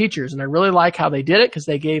for their teachers. And I really like how they did it, because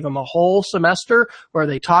they gave them a whole semester where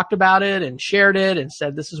they talked about it and shared it and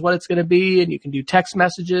said, this is what it's going to be. And you can do text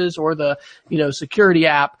messages or the, security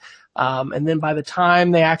app. And then by the time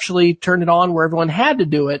they actually turned it on where everyone had to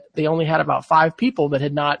do it, they only had about 5 people that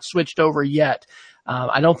had not switched over yet.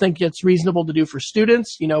 I don't think it's reasonable to do for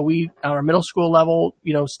students. We, on our middle school level,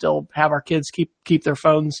 still have our kids keep their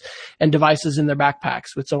phones and devices in their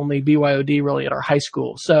backpacks. It's only BYOD really at our high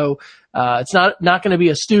school. So, it's not going to be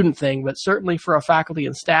a student thing, but certainly for a faculty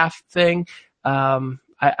and staff thing.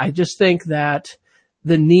 I just think that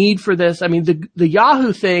the need for this, the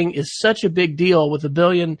Yahoo thing is such a big deal, with 1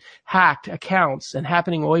 billion hacked accounts and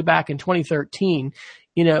happening way back in 2013.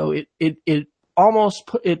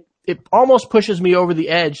 It almost pushes me over the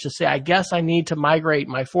edge to say, I guess I need to migrate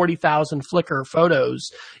my 40,000 Flickr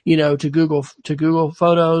photos, to Google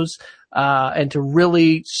Photos, and to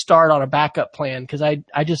really start on a backup plan. Cause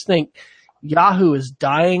I just think Yahoo is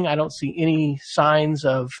dying. I don't see any signs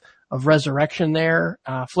of resurrection there.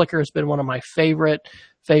 Flickr has been one of my favorite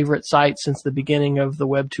sites since the beginning of the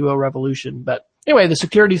Web 2.0 revolution. But anyway, the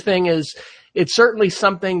security thing it's certainly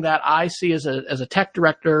something that I see as a tech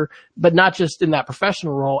director, but not just in that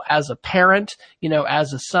professional role, as a parent,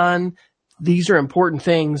 as a son. These are important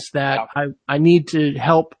things that I need to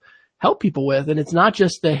help people with. And it's not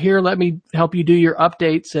just here, let me help you do your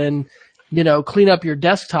updates and, clean up your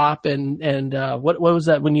desktop and what was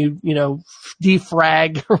that when you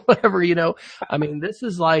defrag or whatever, this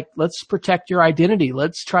is like, let's protect your identity.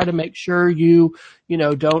 Let's try to make sure you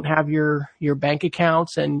don't have your bank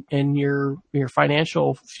accounts and your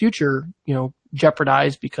financial future,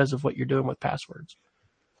 jeopardized because of what you're doing with passwords.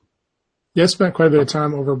 Yeah, I spent quite a bit of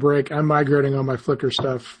time over break. I'm migrating all my Flickr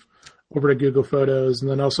stuff over to Google Photos, and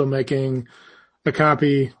then also making a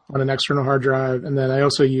copy on an external hard drive. And then I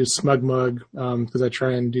also use SmugMug because I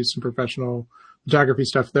try and do some professional photography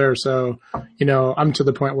stuff there. So, I'm to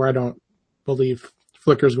the point where I don't believe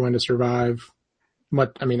Flickr is going to survive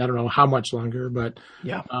much. I mean, I don't know how much longer, but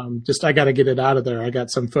Yeah. just I got to get it out of there. I got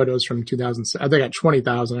some photos from 2000. I think I got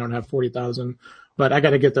 20,000. I don't have 40,000, but I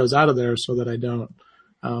got to get those out of there so that I don't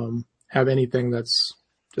have anything that's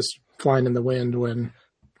just flying in the wind when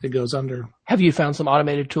it goes under. Have you found some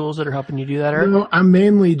automated tools that are helping you do that, Eric? No, I'm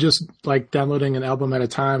mainly just like downloading an album at a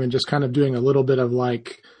time and just kind of doing a little bit of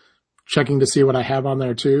like checking to see what I have on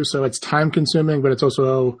there too. So it's time consuming, but it's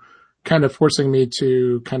also kind of forcing me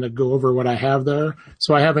to kind of go over what I have there.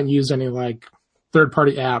 So I haven't used any like third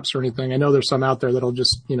party apps or anything. I know there's some out there that'll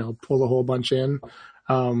just, pull a whole bunch in.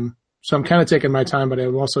 So I'm kind of taking my time, but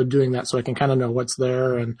I'm also doing that so I can kind of know what's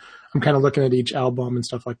there, and I'm kind of looking at each album and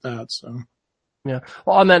stuff like that. So. Yeah.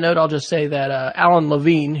 Well, on that note, I'll just say that Alan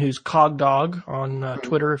Levine, who's Cogdog on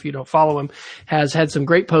Twitter, if you don't follow him, has had some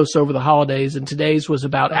great posts over the holidays, and today's was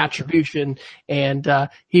about attribution. And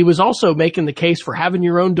he was also making the case for having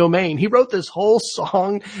your own domain. He wrote this whole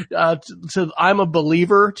song to I'm a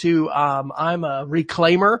believer to I'm a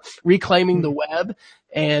reclaimer, reclaiming the web.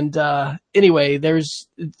 And anyway, there's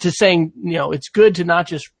to saying, it's good to not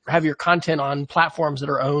just have your content on platforms that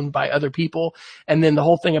are owned by other people. And then the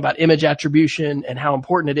whole thing about image attribution and how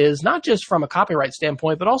important it is, not just from a copyright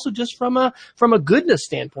standpoint, but also just from a goodness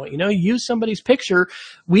standpoint. You use somebody's picture.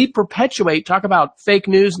 We perpetuate, talk about fake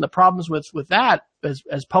news and the problems with that.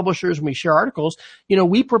 As publishers, when we share articles,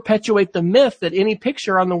 we perpetuate the myth that any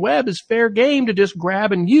picture on the web is fair game to just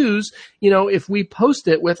grab and use, if we post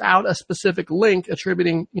it without a specific link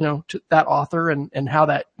attributing, to that author and how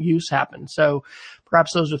that use happened. So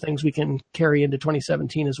perhaps those are things we can carry into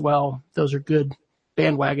 2017 as well. Those are good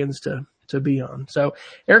bandwagons to be on. So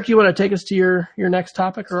Eric, you want to take us to your next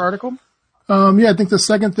topic or article? I think the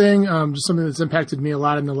second thing, just something that's impacted me a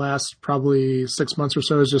lot in the last probably 6 months or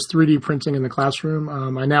so, is just 3D printing in the classroom.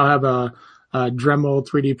 I now have a Dremel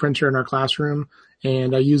 3D printer in our classroom,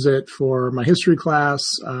 and I use it for my history class.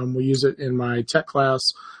 We use it in my tech class,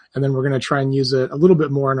 and then we're going to try and use it a little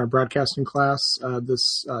bit more in our broadcasting class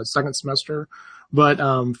this second semester. But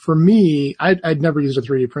for me, I'd never used a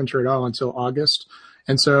 3D printer at all until August,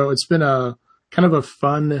 and so it's been a kind of a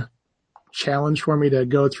fun challenge for me to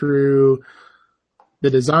go through the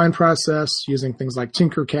design process using things like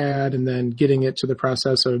Tinkercad, and then getting it to the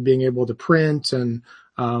process of being able to print. And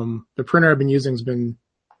the printer I've been using has been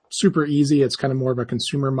super easy. It's kind of more of a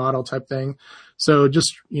consumer model type thing. So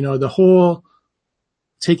just, the whole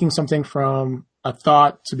taking something from a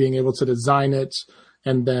thought to being able to design it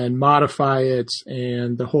and then modify it,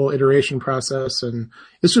 and the whole iteration process. And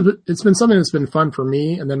it's been something that's been fun for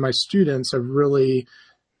me. And then my students have really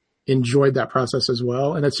enjoyed that process as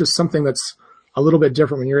well. And it's just something that's a little bit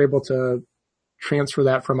different when you're able to transfer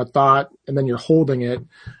that from a thought and then you're holding it.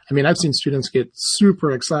 I mean, I've seen students get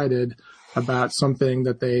super excited about something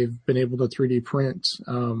that they've been able to 3D print,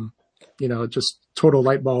 just total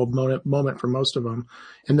light bulb moment for most of them.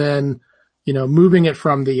 And then, moving it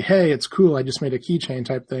from the, hey, it's cool, I just made a keychain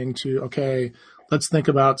type thing, to, okay, let's think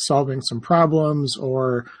about solving some problems,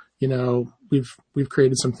 or, we've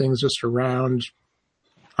created some things just around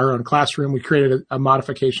our own classroom. We created a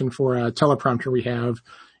modification for a teleprompter we have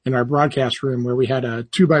in our broadcast room, where we had a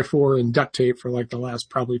 2x4 and duct tape for like the last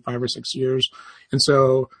probably 5 or 6 years. And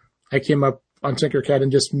so I came up on Tinkercad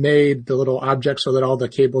and just made the little object so that all the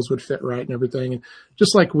cables would fit right and everything, and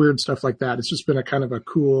just like weird stuff like that. It's just been a kind of a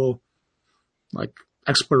cool, like,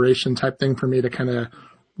 exploration type thing for me to kind of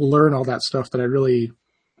learn all that stuff that I really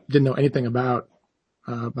didn't know anything about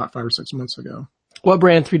 5 or 6 months ago. What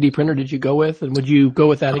brand 3D printer did you go with, and would you go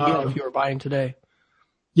with that again if you were buying today?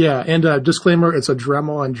 Yeah, and disclaimer, it's a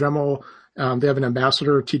Dremel, and Dremel, they have an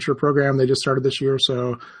ambassador teacher program they just started this year.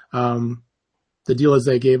 So the deal is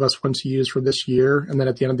they gave us one to use for this year, and then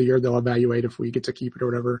at the end of the year, they'll evaluate if we get to keep it or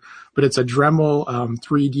whatever. But it's a Dremel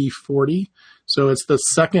 3D40. So it's the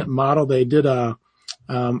second model. They did a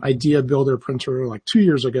Idea Builder printer like 2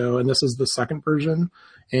 years ago, and this is the second version.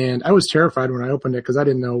 And I was terrified when I opened it because I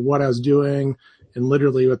didn't know what I was doing. And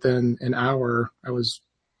literally within an hour, I was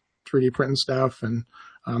 3D printing stuff, and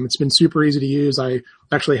it's been super easy to use. I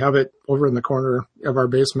actually have it over in the corner of our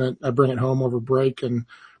basement. I bring it home over break and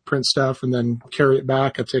print stuff and then carry it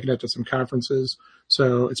back. I've taken it to some conferences.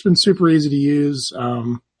 So it's been super easy to use.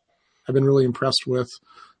 I've been really impressed with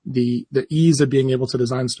the ease of being able to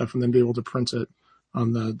design stuff and then be able to print it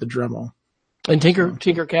on the Dremel. And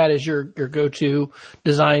Tinkercad is your go-to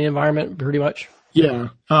design environment, pretty much? Yeah.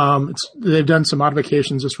 They've done some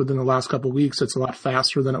modifications just within the last couple of weeks. It's a lot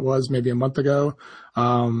faster than it was maybe a month ago.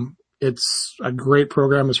 It's a great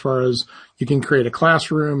program as far as you can create a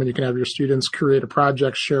classroom and you can have your students create a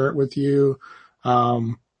project, share it with you.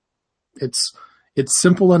 It's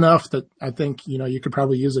simple enough that I think, you could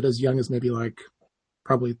probably use it as young as maybe like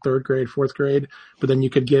probably third grade, fourth grade, but then you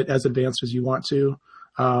could get as advanced as you want to.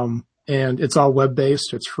 And it's all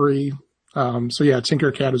web-based. It's free. So yeah,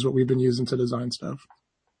 Tinkercad is what we've been using to design stuff.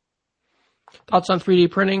 Thoughts on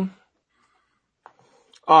 3D printing?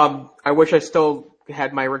 I wish I still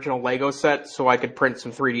had my original Lego set so I could print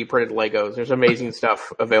some 3D printed Legos. There's amazing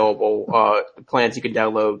stuff available. Plans you can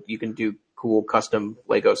download. You can do cool custom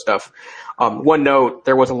Lego stuff. One note,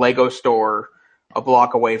 there was a Lego store a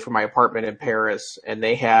block away from my apartment in Paris, and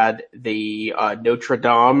they had the Notre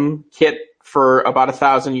Dame kit for about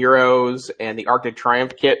 €1,000 and the Arc de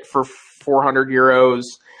Triomphe kit for €400.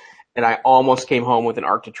 And I almost came home with an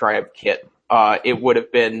Arc de Triomphe kit. It would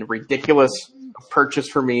have been ridiculous purchase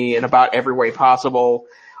for me in about every way possible.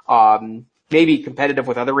 Maybe competitive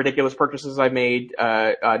with other ridiculous purchases I made,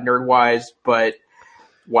 nerd-wise, but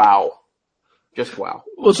wow. Just wow.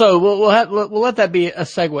 Well, so we'll let that be a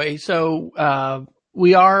segue. So,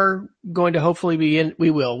 we are going to hopefully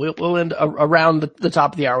we'll end around the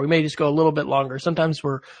top of the hour. We may just go a little bit longer. Sometimes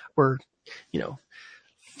we're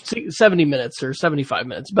 70 minutes or 75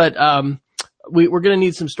 minutes, but, we're going to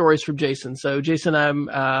need some stories from Jason. So Jason, I'm,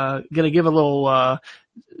 going to give a little,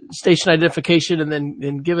 station identification and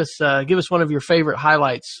then give us one of your favorite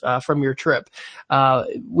highlights, from your trip.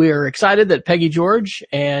 We're excited that Peggy George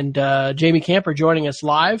and, Jamie Camp are joining us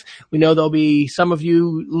live. We know there'll be some of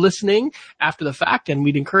you listening after the fact, and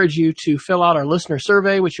we'd encourage you to fill out our listener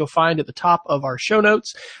survey, which you'll find at the top of our show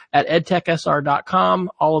notes at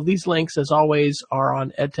edtechsr.com. All of these links, as always, are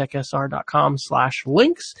on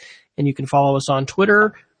edtechsr.com/links. And you can follow us on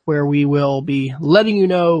Twitter, where we will be letting you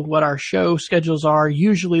know what our show schedules are.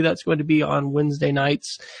 Usually that's going to be on Wednesday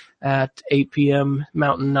nights at 8 p.m.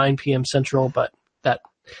 Mountain, 9 p.m. Central, but that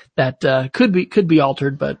could be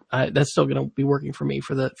altered, but that's still going to be working for me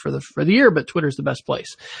for the year, but Twitter's the best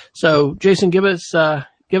place. So Jason, give us a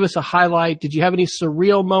highlight. Did you have any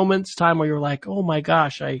surreal moments, time where you were like, oh my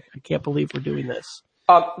gosh, I can't believe we're doing this?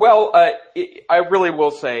 I really will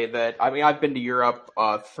say that, I mean, I've been to Europe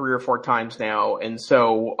 3 or 4 times now, and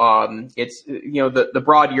so it's, the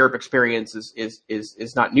broad Europe experience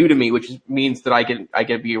is not new to me, which means that I get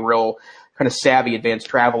to be a real kind of savvy advanced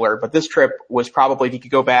traveler. But this trip was probably, if you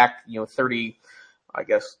could go back, 32,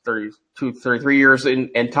 33 years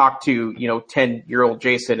and talk to, 10-year-old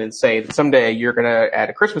Jason and say that someday you're going to, at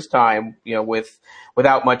a Christmas time,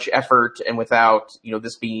 without much effort and without,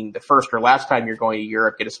 this being the first or last time you're going to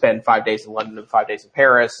Europe, get to spend 5 days in London and 5 days in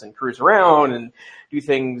Paris and cruise around and do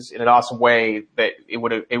things in an awesome way, that it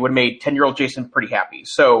would have made 10-year-old Jason pretty happy.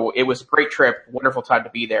 So it was a great trip, wonderful time to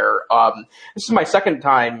be there. This is my second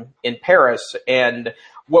time in Paris, and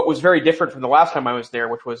what was very different from the last time I was there,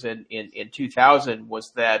 which was in 2000,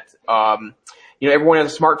 was that, everyone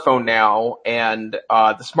has a smartphone now, and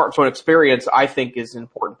the smartphone experience, I think, is an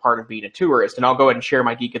important part of being a tourist. And I'll go ahead and share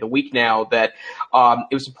my Geek of the Week now, that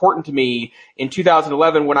it was important to me in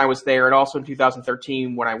 2011 when I was there, and also in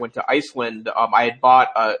 2013 when I went to Iceland. I had bought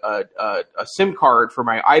a SIM card for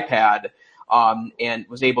my iPad, and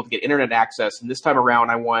was able to get internet access. And this time around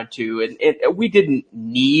I wanted to, and we didn't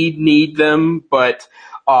need them, but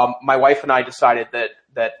my wife and I decided that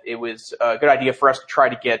it was a good idea for us to try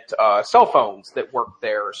to get cell phones that worked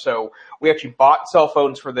there. So we actually bought cell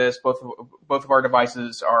phones for this. Both of our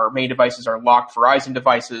devices, our main devices, are locked Verizon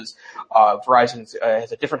devices. Verizon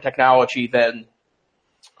has a different technology than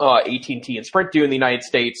AT&T and Sprint do in the United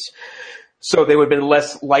States. So they would have been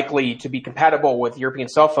less likely to be compatible with European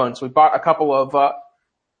cell phones. So we bought a couple of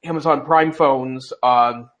Amazon Prime phones.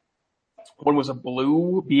 One was a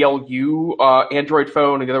blue BLU Android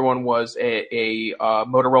phone, and the other one was a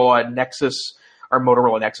Motorola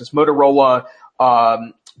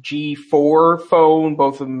G4 phone.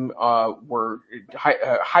 Both of them were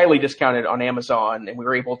highly discounted on Amazon, and we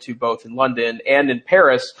were able to, both in London and in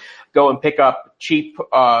Paris, go and pick up cheap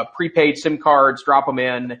prepaid SIM cards, drop them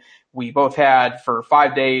in. We both had, for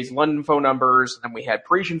 5 days, London phone numbers, and we had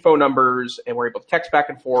Parisian phone numbers, and we're able to text back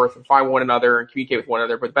and forth and find one another and communicate with one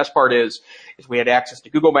another. But the best part is we had access to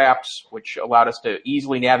Google Maps, which allowed us to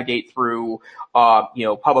easily navigate through,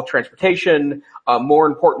 public transportation. More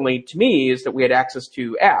importantly to me is that we had access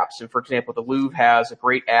to apps. And for example, the Louvre has a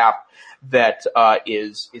great app that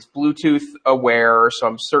is Bluetooth aware. So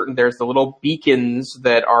I'm certain there's the little beacons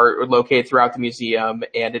that are located throughout the museum,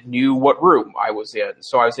 and it knew what room I was in.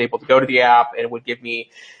 So I was able to go to the app, and it would give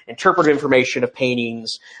me interpretive information of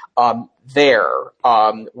paintings. there.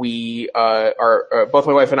 We are both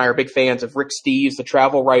my wife and I are big fans of Rick Steves, the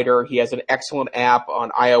travel writer. He has an excellent app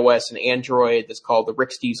on iOS and Android that's called the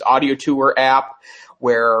Rick Steves Audio Tour app,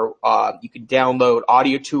 where you can download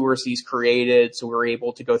audio tours he's created. So we were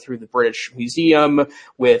able to go through the British Museum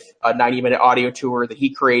with a 90-minute audio tour that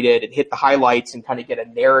he created and hit the highlights and kind of get a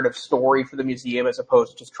narrative story for the museum as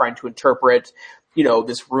opposed to just trying to interpret,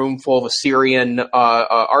 this room full of Assyrian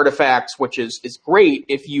artifacts, which is great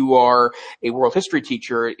if you are a world history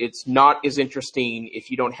teacher. It's not as interesting if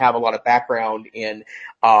you don't have a lot of background in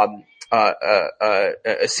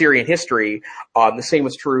Assyrian history. The same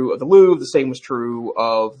was true of the Louvre. The same was true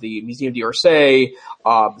of the Museum d'Orsay.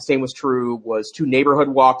 The same was two neighborhood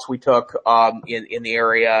walks we took in the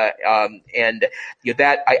area. And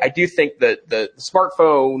that I do think that the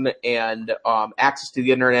smartphone and access to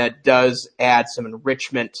the internet does add some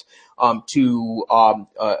enrichment to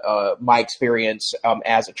my experience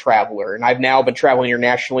as a traveler. And I've now been traveling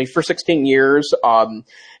internationally for 16 years.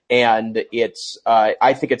 And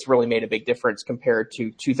I think it's really made a big difference compared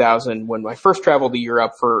to 2000 when I first traveled to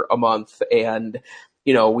Europe for a month, and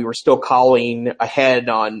we were still calling ahead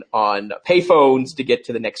on payphones to get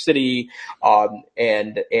to the next city,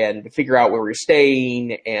 and figure out where we were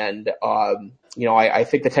staying. And I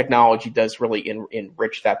think the technology does really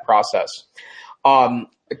enrich that process. A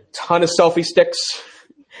ton of selfie sticks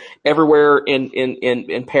everywhere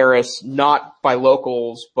in Paris, not by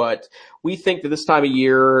locals, but we think that this time of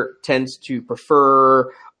year tends to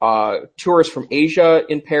prefer tourists from Asia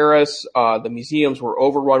in Paris. The museums were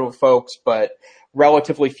overrun with folks, but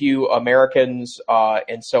relatively few Americans.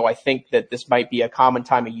 And so I think that this might be a common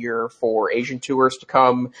time of year for Asian tourists to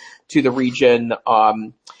come to the region.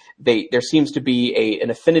 There seems to be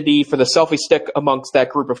an affinity for the selfie stick amongst that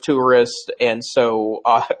group of tourists. And so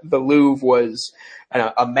the Louvre was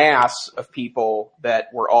a mass of people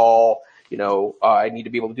that were all, I need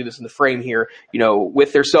to be able to do this in the frame here,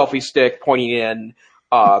 with their selfie stick pointing in,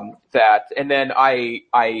 that. And then I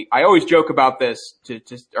always joke about this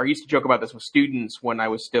I used to joke about this with students when I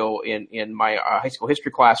was still in my high school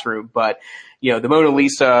history classroom. But, the Mona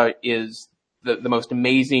Lisa is the most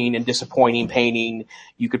amazing and disappointing painting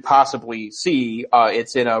you could possibly see.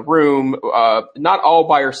 It's in a room, not all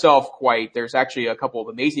by herself quite. There's actually a couple of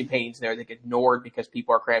amazing paintings there that get ignored because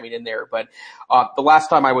people are cramming in there. But the last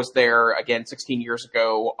time I was there, again, 16 years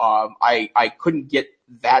ago, I couldn't get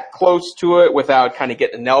that close to it without kind of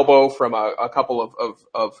getting an elbow from a couple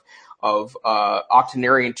of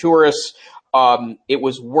octogenarian tourists. It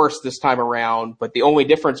was worse this time around, but the only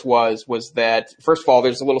difference was that, first of all,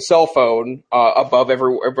 there's a little cell phone above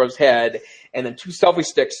everyone's head, and then two selfie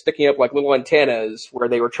sticks sticking up like little antennas where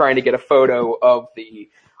they were trying to get a photo of the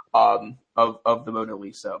of the Mona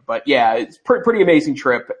Lisa. But yeah, it's pretty amazing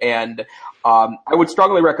trip, and I would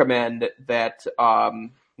strongly recommend that.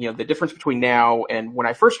 The difference between now and when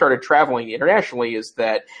I first started traveling internationally is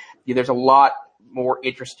that there's a lot more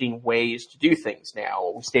interesting ways to do things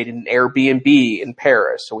now. We stayed in an Airbnb in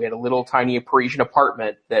Paris, so we had a little tiny Parisian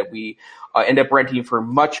apartment that we ended up renting for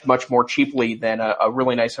much, much more cheaply than a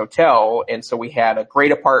really nice hotel. And so we had a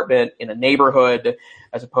great apartment in a neighborhood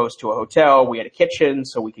as opposed to a hotel. We had a kitchen,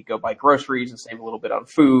 so we could go buy groceries and save a little bit on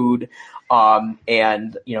food.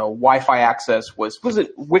 And Wi-Fi access wasn't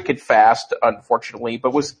wicked fast, unfortunately,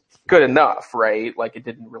 but was good enough, right? Like, it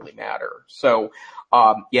didn't really matter. So,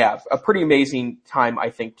 a pretty amazing time,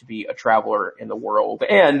 I think, to be a traveler in the world.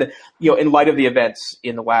 And, in light of the events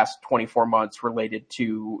in the last 24 months related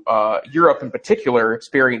to Europe in particular,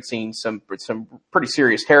 experiencing some pretty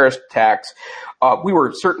serious terrorist attacks, we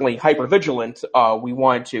were certainly hyper vigilant.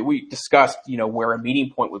 We discussed, where a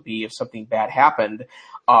meeting point would be if something bad happened.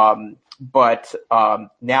 But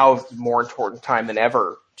now is more important time than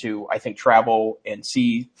ever to, I think, travel and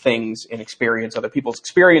see things and experience other people's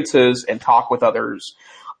experiences and talk with others.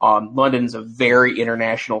 London's a very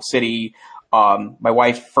international city. My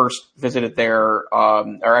wife first visited there,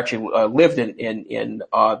 or actually lived in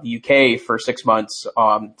the UK for 6 months,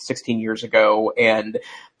 16 years ago, and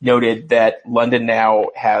noted that London now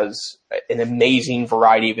has an amazing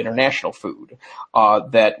variety of international food,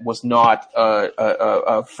 that was not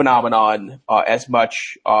a phenomenon, as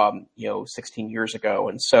much, 16 years ago.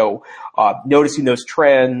 And so, noticing those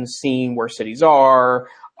trends, seeing where cities are,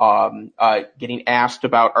 getting asked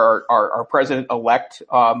about our president-elect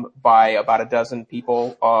by about a dozen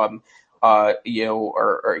people, or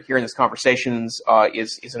hearing these conversations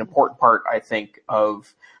is an important part, I think,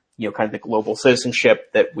 of kind of the global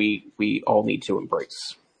citizenship that we all need to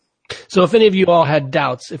embrace. So if any of you all had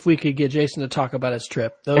doubts, if we could get Jason to talk about his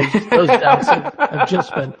trip, those doubts have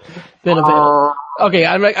just been available. Okay,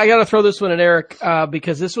 I got to throw this one at Eric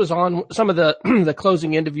because this was on some of the the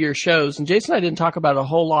closing end of year shows, and Jason and I didn't talk about it a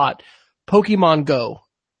whole lot. Pokemon Go,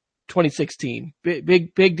 2016,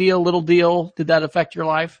 big deal, little deal. Did that affect your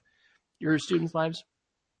life, your students' lives?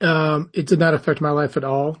 It did not affect my life at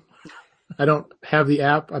all. I don't have the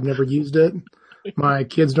app. I've never used it. My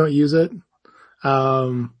kids don't use it. I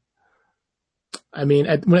mean,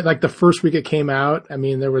 when the first week it came out, I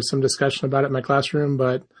mean, there was some discussion about it in my classroom,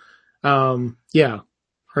 but yeah,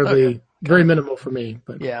 hardly, okay. Very minimal for me.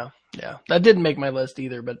 But yeah, that didn't make my list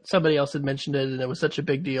either. But somebody else had mentioned it, and it was such a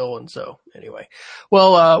big deal. And so, anyway,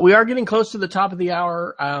 well, we are getting close to the top of the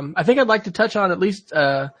hour. I think I'd like to touch on at least.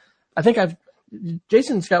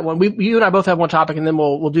 Jason's got one. You and I both have one topic, and then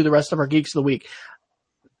we'll do the rest of our Geeks of the Week.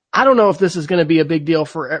 I don't know if this is going to be a big deal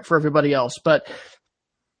for everybody else, but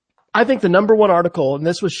I think the number one article, and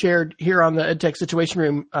this was shared here on the EdTech Situation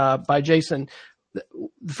Room by Jason,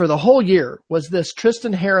 for the whole year, was this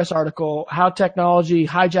Tristan Harris article, How Technology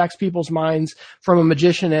Hijacks People's Minds from a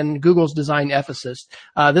Magician and Google's Design Ethicist.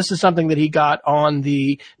 This is something that he got on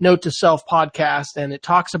the Note to Self podcast, and it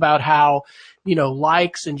talks about how,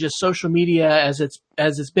 likes and just social media as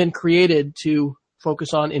it's been created to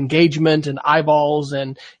focus on engagement and eyeballs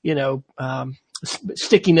and,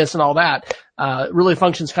 stickiness and all that, really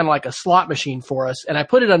functions kind of like a slot machine for us. And I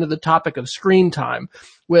put it under the topic of screen time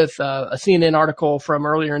with a CNN article from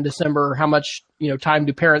earlier in December, how much, time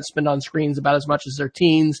do parents spend on screens, about as much as their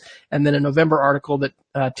teens. And then a November article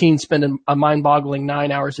that teens spend a mind-boggling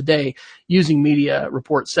 9 hours a day using media,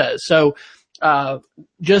 report says. So,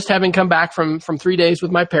 just having come back from 3 days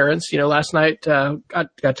with my parents, last night,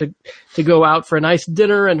 got to go out for a nice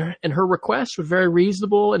dinner, and her request was very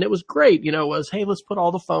reasonable, and it was great. It was, hey, let's put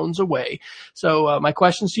all the phones away. So, my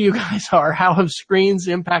questions to you guys are, how have screens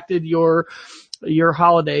impacted your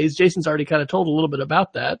holidays? Jason's already kind of told a little bit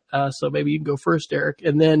about that. So maybe you can go first, Eric,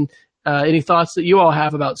 and then, any thoughts that you all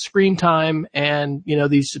have about screen time and,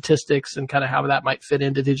 these statistics and kind of how that might fit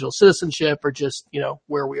into digital citizenship or just,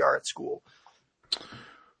 where we are at school.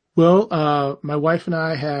 Well, my wife and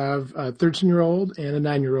I have a 13-year-old and a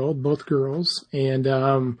 9-year-old, both girls, and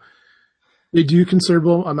they do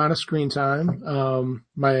considerable amount of screen time.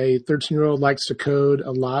 My 13-year-old likes to code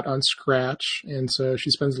a lot on Scratch, and so she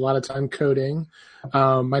spends a lot of time coding.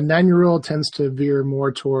 My 9-year-old tends to veer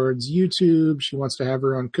more towards YouTube. She wants to have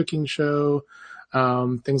her own cooking show,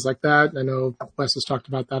 things like that. I know Wes has talked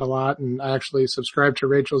about that a lot, and I actually subscribe to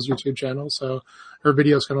Rachel's YouTube channel, so her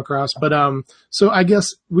videos come across. But so I guess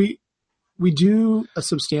we do a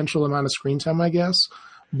substantial amount of screen time, I guess,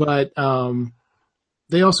 but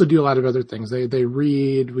they also do a lot of other things. They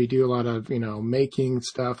read. We do a lot of making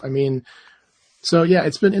stuff. I mean, so yeah,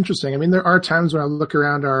 it's been interesting. I mean, there are times when I look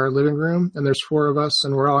around our living room and there's 4 of us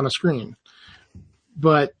and we're all on a screen,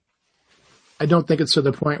 but I don't think it's to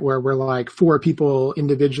the point where we're like 4 people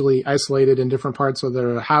individually isolated in different parts of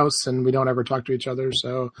the house and we don't ever talk to each other.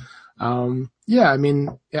 So, yeah, I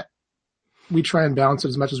mean, we try and balance it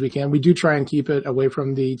as much as we can. We do try and keep it away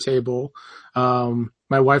from the table.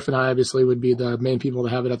 My wife and I obviously would be the main people to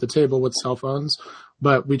have it at the table with cell phones,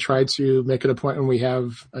 but we try to make it a point when we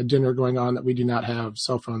have a dinner going on that we do not have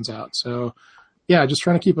cell phones out. So, yeah, just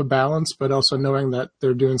trying to keep a balance, but also knowing that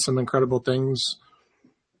they're doing some incredible things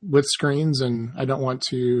with screens, and I don't want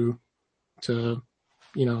to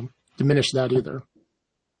diminish that either.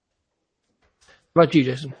 What about you,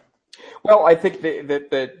 Jason? Well, I think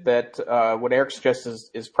that what Eric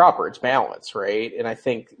suggests is proper. It's balance, right? And I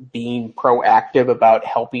think being proactive about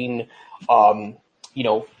helping,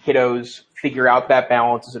 kiddos figure out that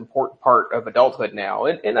balance is an important part of adulthood now.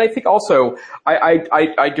 And I think also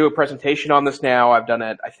I do a presentation on this now. I've done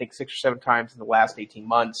it, I think, 6 or 7 times in the last 18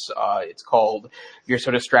 months. It's called You're So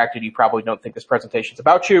Distracted You Probably Don't Think This Presentation's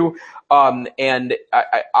About You. And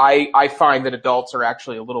I find that adults are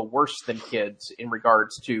actually a little worse than kids in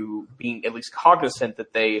regards to being at least cognizant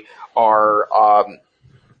that they are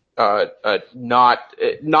not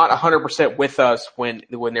 100% with us when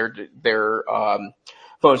they're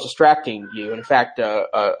phones distracting you. In fact,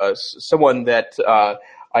 someone that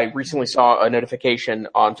I recently saw a notification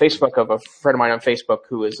on Facebook of a friend of mine on Facebook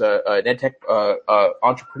who is an edtech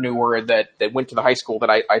entrepreneur that went to the high school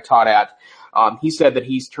that I taught at. He said that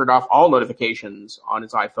he's turned off all notifications on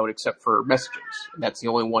his iPhone except for messages. And that's the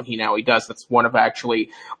only one he does. That's one of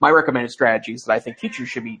actually my recommended strategies that I think teachers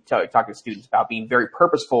should be talking to students about, being very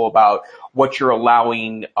purposeful about what you're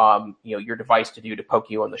allowing, your device to do to poke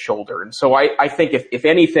you on the shoulder. And so I think if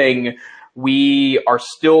anything, We are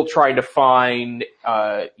still trying to find,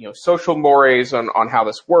 social mores on how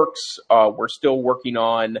this works. We're still working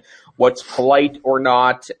on what's polite or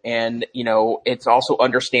not. And, it's also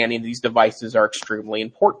understanding these devices are extremely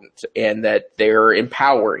important and that they're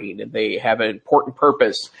empowering and they have an important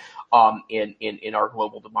purpose in our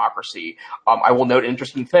global democracy. I will note an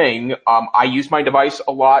interesting thing. I use my device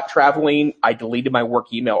a lot traveling. I deleted my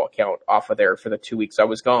work email account off of there for the 2 weeks I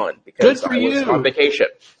was gone because I was on vacation.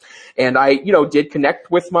 And I, did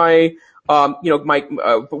connect with my, my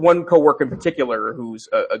one coworker in particular who's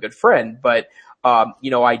a good friend, but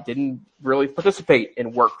I didn't really participate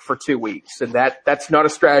in work for 2 weeks. And that's not a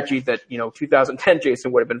strategy that, 2010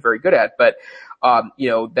 Jason would have been very good at. But,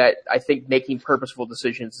 that I think making purposeful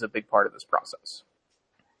decisions is a big part of this process.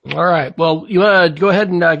 All right. Well, you want to go ahead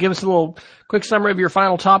and give us a little quick summary of your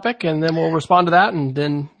final topic, and then we'll respond to that and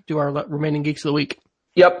then do our remaining Geeks of the Week.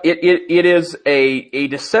 Yep, it is a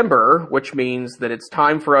December, which means that it's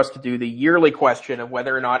time for us to do the yearly question of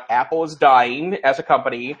whether or not Apple is dying as a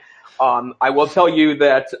company. I will tell you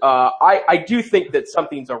that I do think that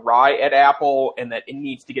something's awry at Apple and that it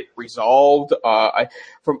needs to get resolved.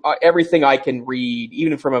 From everything I can read,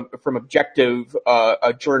 even from objective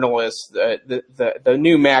journalists, the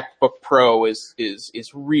new MacBook Pro is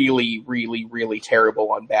really, really, really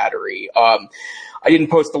terrible on battery. I didn't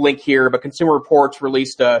post the link here, but Consumer Reports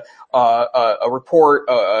released a report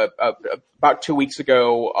about 2 weeks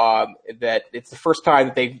ago that it's the first time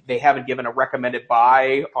that they haven't given a recommended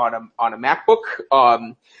buy on a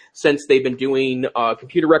MacBook since they've been doing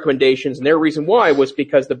computer recommendations, and their reason why was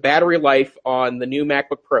because the battery life on the new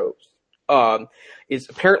MacBook Pros is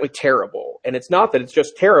apparently terrible. And it's not that it's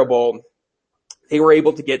just terrible. They were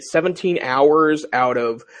able to get 17 hours out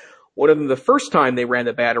of one of them the first time they ran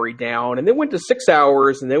the battery down, and then went to 6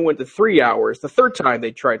 hours, and then went to 3 hours the third time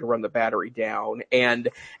they tried to run the battery down. And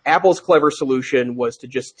Apple's clever solution was to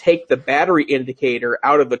just take the battery indicator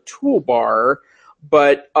out of the toolbar,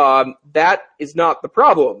 but that is not the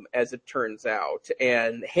problem, as it turns out.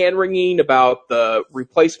 And hand-wringing about the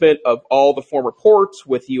replacement of all the former ports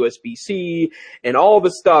with USB-C and all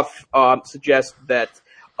the stuff suggests that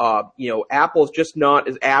Apple's just not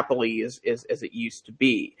as Apple-y as it used to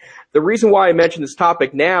be. The reason why I mention this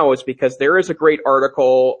topic now is because there is a great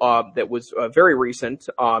article that was very recent.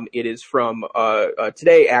 It is from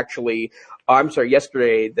today, actually.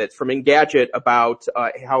 Yesterday, that's from Engadget about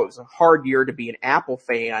how it was a hard year to be an Apple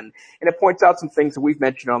fan. And it points out some things that we've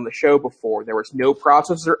mentioned on the show before. There was no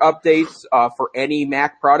processor updates for any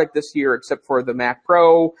Mac product this year except for the Mac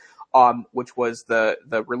Pro. Which was the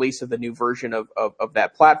release of the new version of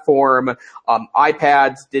that platform.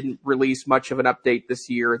 iPads didn't release much of an update this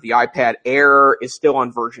year. The iPad Air is still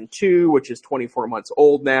on version 2, which is 24 months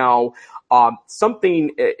old now.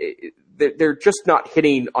 They're just not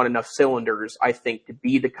hitting on enough cylinders, I think, to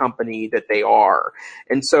be the company that they are.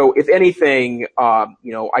 And so, if anything,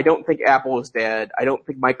 I don't think Apple is dead. I don't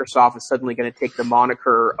think Microsoft is suddenly going to take the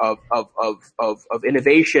moniker of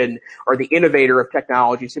innovation or the innovator of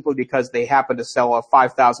technology simply because they happen to sell a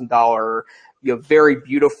 $5,000 very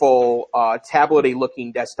beautiful, tablet-y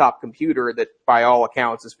looking desktop computer that by all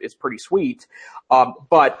accounts is pretty sweet.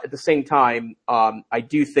 But at the same time, I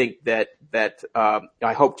do think that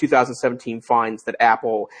I hope 2017 finds that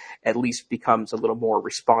Apple at least becomes a little more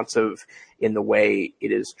responsive in the way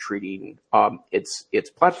it is treating, its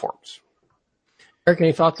platforms. Eric,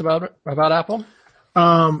 any thoughts about Apple?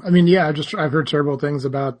 I've heard terrible things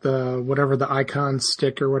about the icon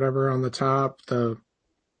stick or whatever on the top,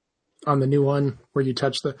 on the new one where you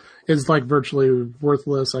touch is like virtually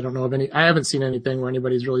worthless. I don't know I haven't seen anything where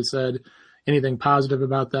anybody's really said anything positive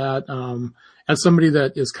about that. As somebody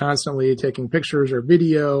that is constantly taking pictures or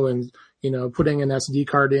video and, putting an SD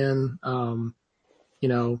card in,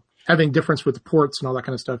 having difference with the ports and all that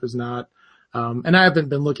kind of stuff is not, and I haven't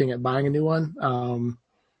been looking at buying a new one.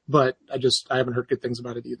 But I haven't heard good things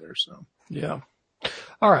about it either. So, yeah.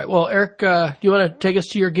 All right. Well, Eric, do you want to take us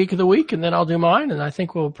to your Geek of the Week, and then I'll do mine? And I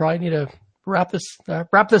think we'll probably need to wrap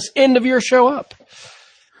this end of your show up.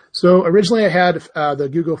 So originally I had the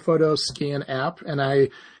Google Photo Scan app, and I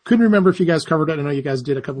couldn't remember if you guys covered it. I know you guys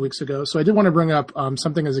did a couple weeks ago. So I did want to bring up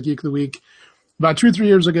something as a Geek of the Week. About 2 or 3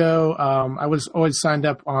 years ago, I was always signed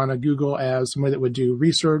up on a Google as somebody that would do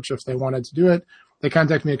research if they wanted to do it. They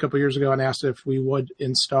contacted me a couple years ago and asked if we would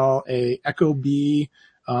install a ecobee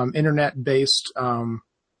internet-based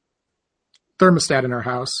thermostat in our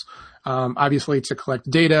house. Obviously, to collect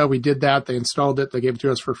data, we did that. They installed it. They gave it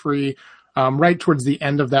to us for free. Right towards the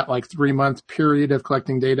end of that 3-month period of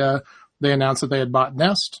collecting data, they announced that they had bought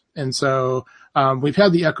Nest. And so we've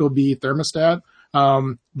had the ecobee thermostat,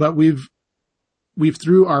 but we've we've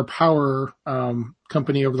through our power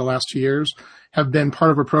company over the last 2 years have been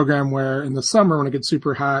part of a program where in the summer when it gets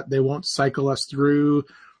super hot, they won't cycle us through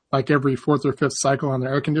like every fourth or fifth cycle on the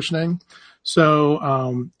air conditioning.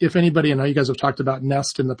 So if anybody, I know you guys have talked about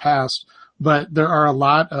Nest in the past, but there are a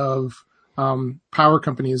lot of power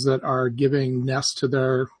companies that are giving Nest to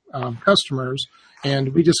their customers.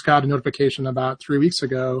 And we just got a notification about 3 weeks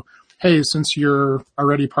ago, hey, since you're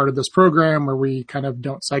already part of this program where we kind of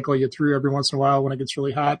don't cycle you through every once in a while when it gets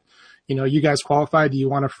really hot, you know, you guys qualify. Do you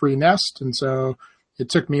want a free Nest? And so it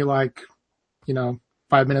took me 5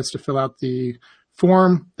 minutes to fill out the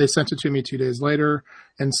form. They sent it to me 2 days later.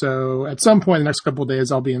 And so at some point in the next couple of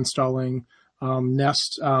days, I'll be installing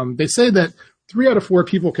Nest. They say that 3 out of 4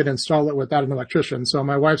 people could install it without an electrician. So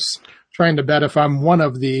my wife's trying to bet if I'm one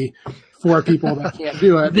of the 4 people that can't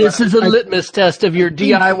do it. This is a litmus test of your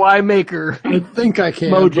DIY maker. I think I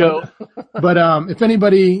can. Mojo. But if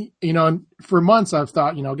anybody, for months I've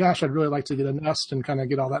thought, gosh, I'd really like to get a Nest and kind of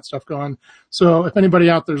get all that stuff going. So if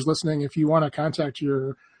anybody out there's listening, if you want to contact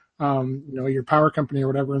your power company or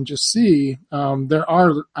whatever and just see, there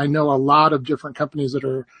are, I know a lot of different companies that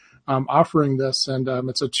are offering this, and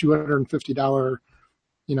it's a $250,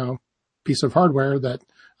 piece of hardware that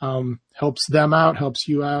helps them out, helps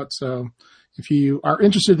you out. So if you are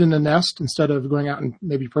interested in a Nest, instead of going out and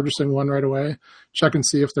maybe purchasing one right away, check and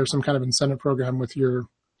see if there's some kind of incentive program with your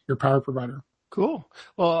power provider. Cool.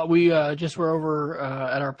 Well, we just were over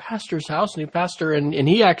at our pastor's house, new pastor, and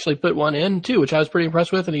he actually put one in too, which I was pretty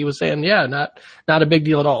impressed with. And he was saying, yeah, not a big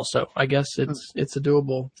deal at all. So I guess it's a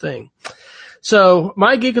doable thing. So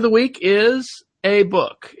my geek of the week is a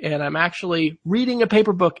book, and I'm actually reading a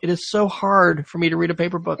paper book. It is so hard for me to read a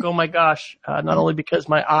paper book. Oh my gosh. Not only because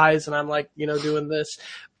my eyes and I'm doing this.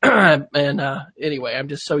 Anyway, I'm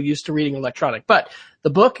just so used to reading electronic, but the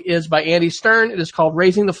book is by Andy Stern. It is called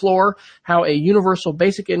Raising the Floor: How a Universal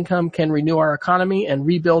Basic Income Can Renew Our Economy and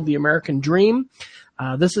Rebuild the American Dream.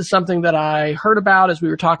 This is something that I heard about as we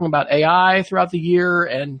were talking about AI throughout the year,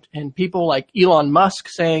 and people like Elon Musk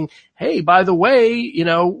saying, hey, by the way,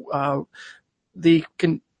 the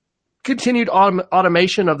continued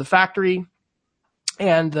automation of the factory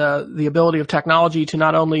and the ability of technology to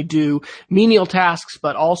not only do menial tasks,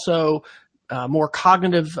 but also more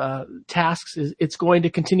cognitive tasks. It's going to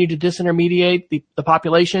continue to disintermediate the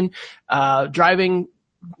population. Driving,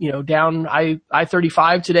 down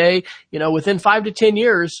I-35 today, within 5 to 10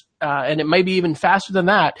 years, and it may be even faster than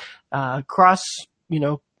that,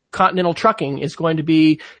 continental trucking is going to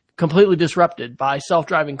be completely disrupted by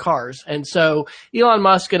self-driving cars. And so Elon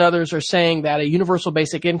Musk and others are saying that a universal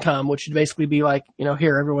basic income, which would basically be like,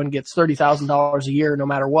 here, everyone gets $30,000 a year, no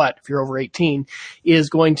matter what, if you're over 18,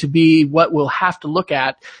 is going to be what we'll have to look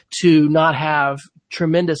at to not have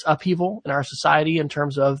tremendous upheaval in our society in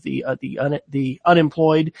terms of the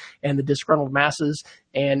unemployed and the disgruntled masses.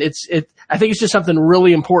 And I think it's just something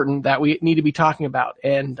really important that we need to be talking about.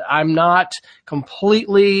 And I'm not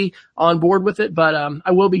completely on board with it, but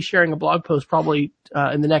I will be sharing a blog post probably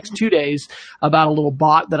in the next 2 days about a little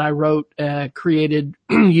bot that I wrote, created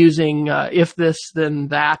using If This Then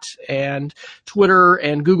That and Twitter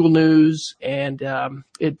and Google News, and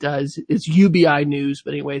it's UBI News,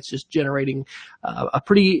 but anyway, it's just generating a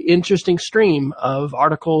pretty interesting stream of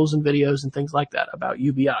articles and videos and things like that about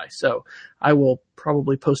UBI. So I will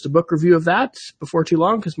probably post a book review of that before too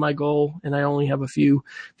long, because my goal, and I only have a few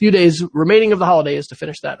days remaining of the holiday, is to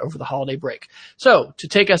finish that over the holiday break. So to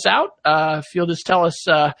take us out, if you'll just tell us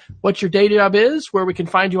what your day job is, where we can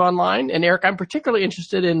find you online. And Eric, I'm particularly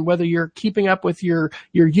interested in whether you're keeping up with your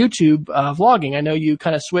YouTube vlogging. I know you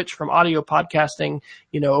kind of switched from audio podcasting,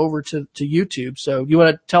 over to YouTube. So you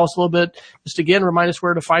want to tell us a little bit, just again, remind us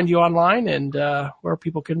where to find you online and where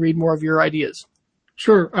people can read more of your ideas.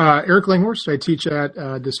 Sure. Eric Langhorst. I teach at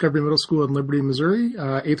Discovery Middle School in Liberty, Missouri,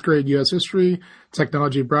 8th grade U.S. History,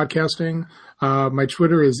 Technology Broadcasting. My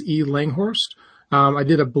Twitter is eLanghorst. I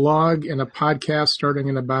did a blog and a podcast starting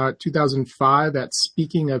in about 2005 at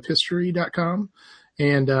speakingofhistory.com,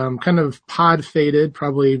 and kind of pod faded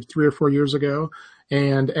probably 3 or 4 years ago.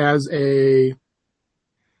 And as a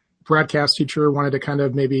broadcast teacher, wanted to kind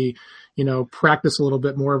of maybe practice a little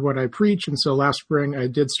bit more of what I preach. And so last spring, I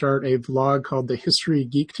did start a vlog called The History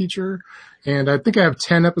Geek Teacher. And I think I have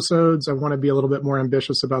 10 episodes. I want to be a little bit more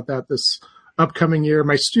ambitious about that this upcoming year.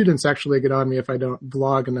 My students actually get on me if I don't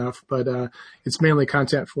vlog enough, but it's mainly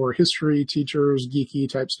content for history teachers, geeky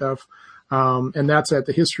type stuff. And that's at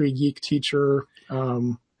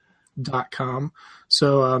thehistorygeekteacher.com.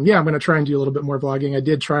 So, I'm going to try and do a little bit more vlogging. I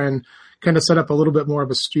did try and kind of set up a little bit more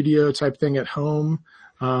of a studio type thing at home.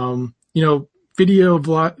 Video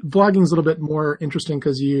vlogging is a little bit more interesting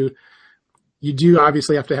because you you do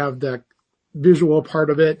obviously have to have the visual part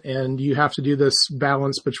of it, and you have to do this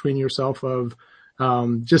balance between yourself of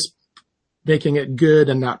just making it good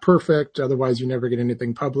and not perfect. Otherwise, you never get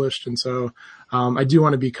anything published. And so I do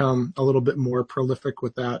want to become a little bit more prolific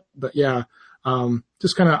with that. But yeah,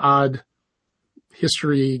 just kind of odd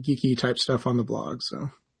history, geeky type stuff on the blog. So.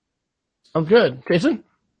 Oh, good. Jason?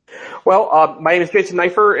 Well, my name is Jason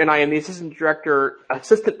Neiffer, and I am the Assistant Director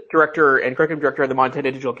and Curriculum Director of the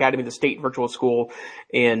Montana Digital Academy, the state virtual school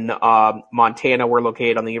in Montana. We're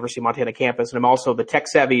located on the University of Montana campus, and I'm also the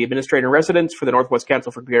tech-savvy administrator in residence for the Northwest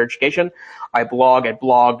Council for Computer Education. I blog at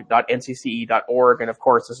blog.ncce.org, and of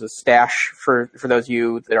course, this is Stash for those of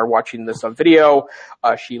you that are watching this on video.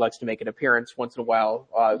 She likes to make an appearance once in a while.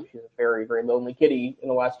 She's a very, very lonely kitty in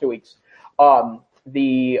the last 2 weeks. I'm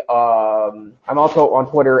also on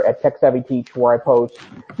Twitter at TechSavvyTeach, where I post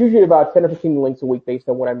usually about 10 or 15 links a week based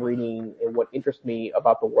on what I'm reading and what interests me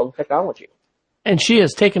about the world of technology. And she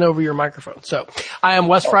has taken over your microphone. So I am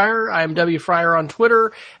Wes Fryer. I am W. Fryer on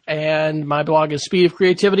Twitter, and my blog is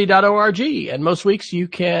speedofcreativity.org. And most weeks you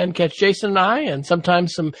can catch Jason and I, and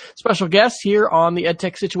sometimes some special guests here on the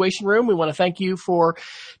EdTech Situation Room. We want to thank you for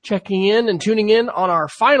checking in and tuning in on our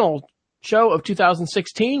final show of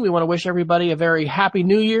 2016. We want to wish everybody a very happy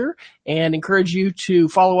new year and encourage you to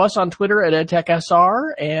follow us on Twitter at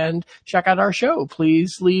EdTechSR and check out our show.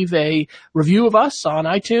 Please leave a review of us on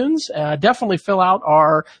iTunes. Definitely fill out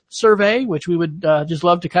our survey, which we would just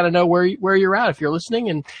love to kind of know where you're at if you're listening.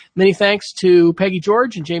 And many thanks to Peggy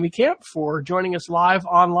George and Jamie Camp for joining us live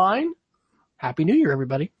online. Happy New Year,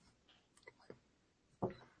 everybody.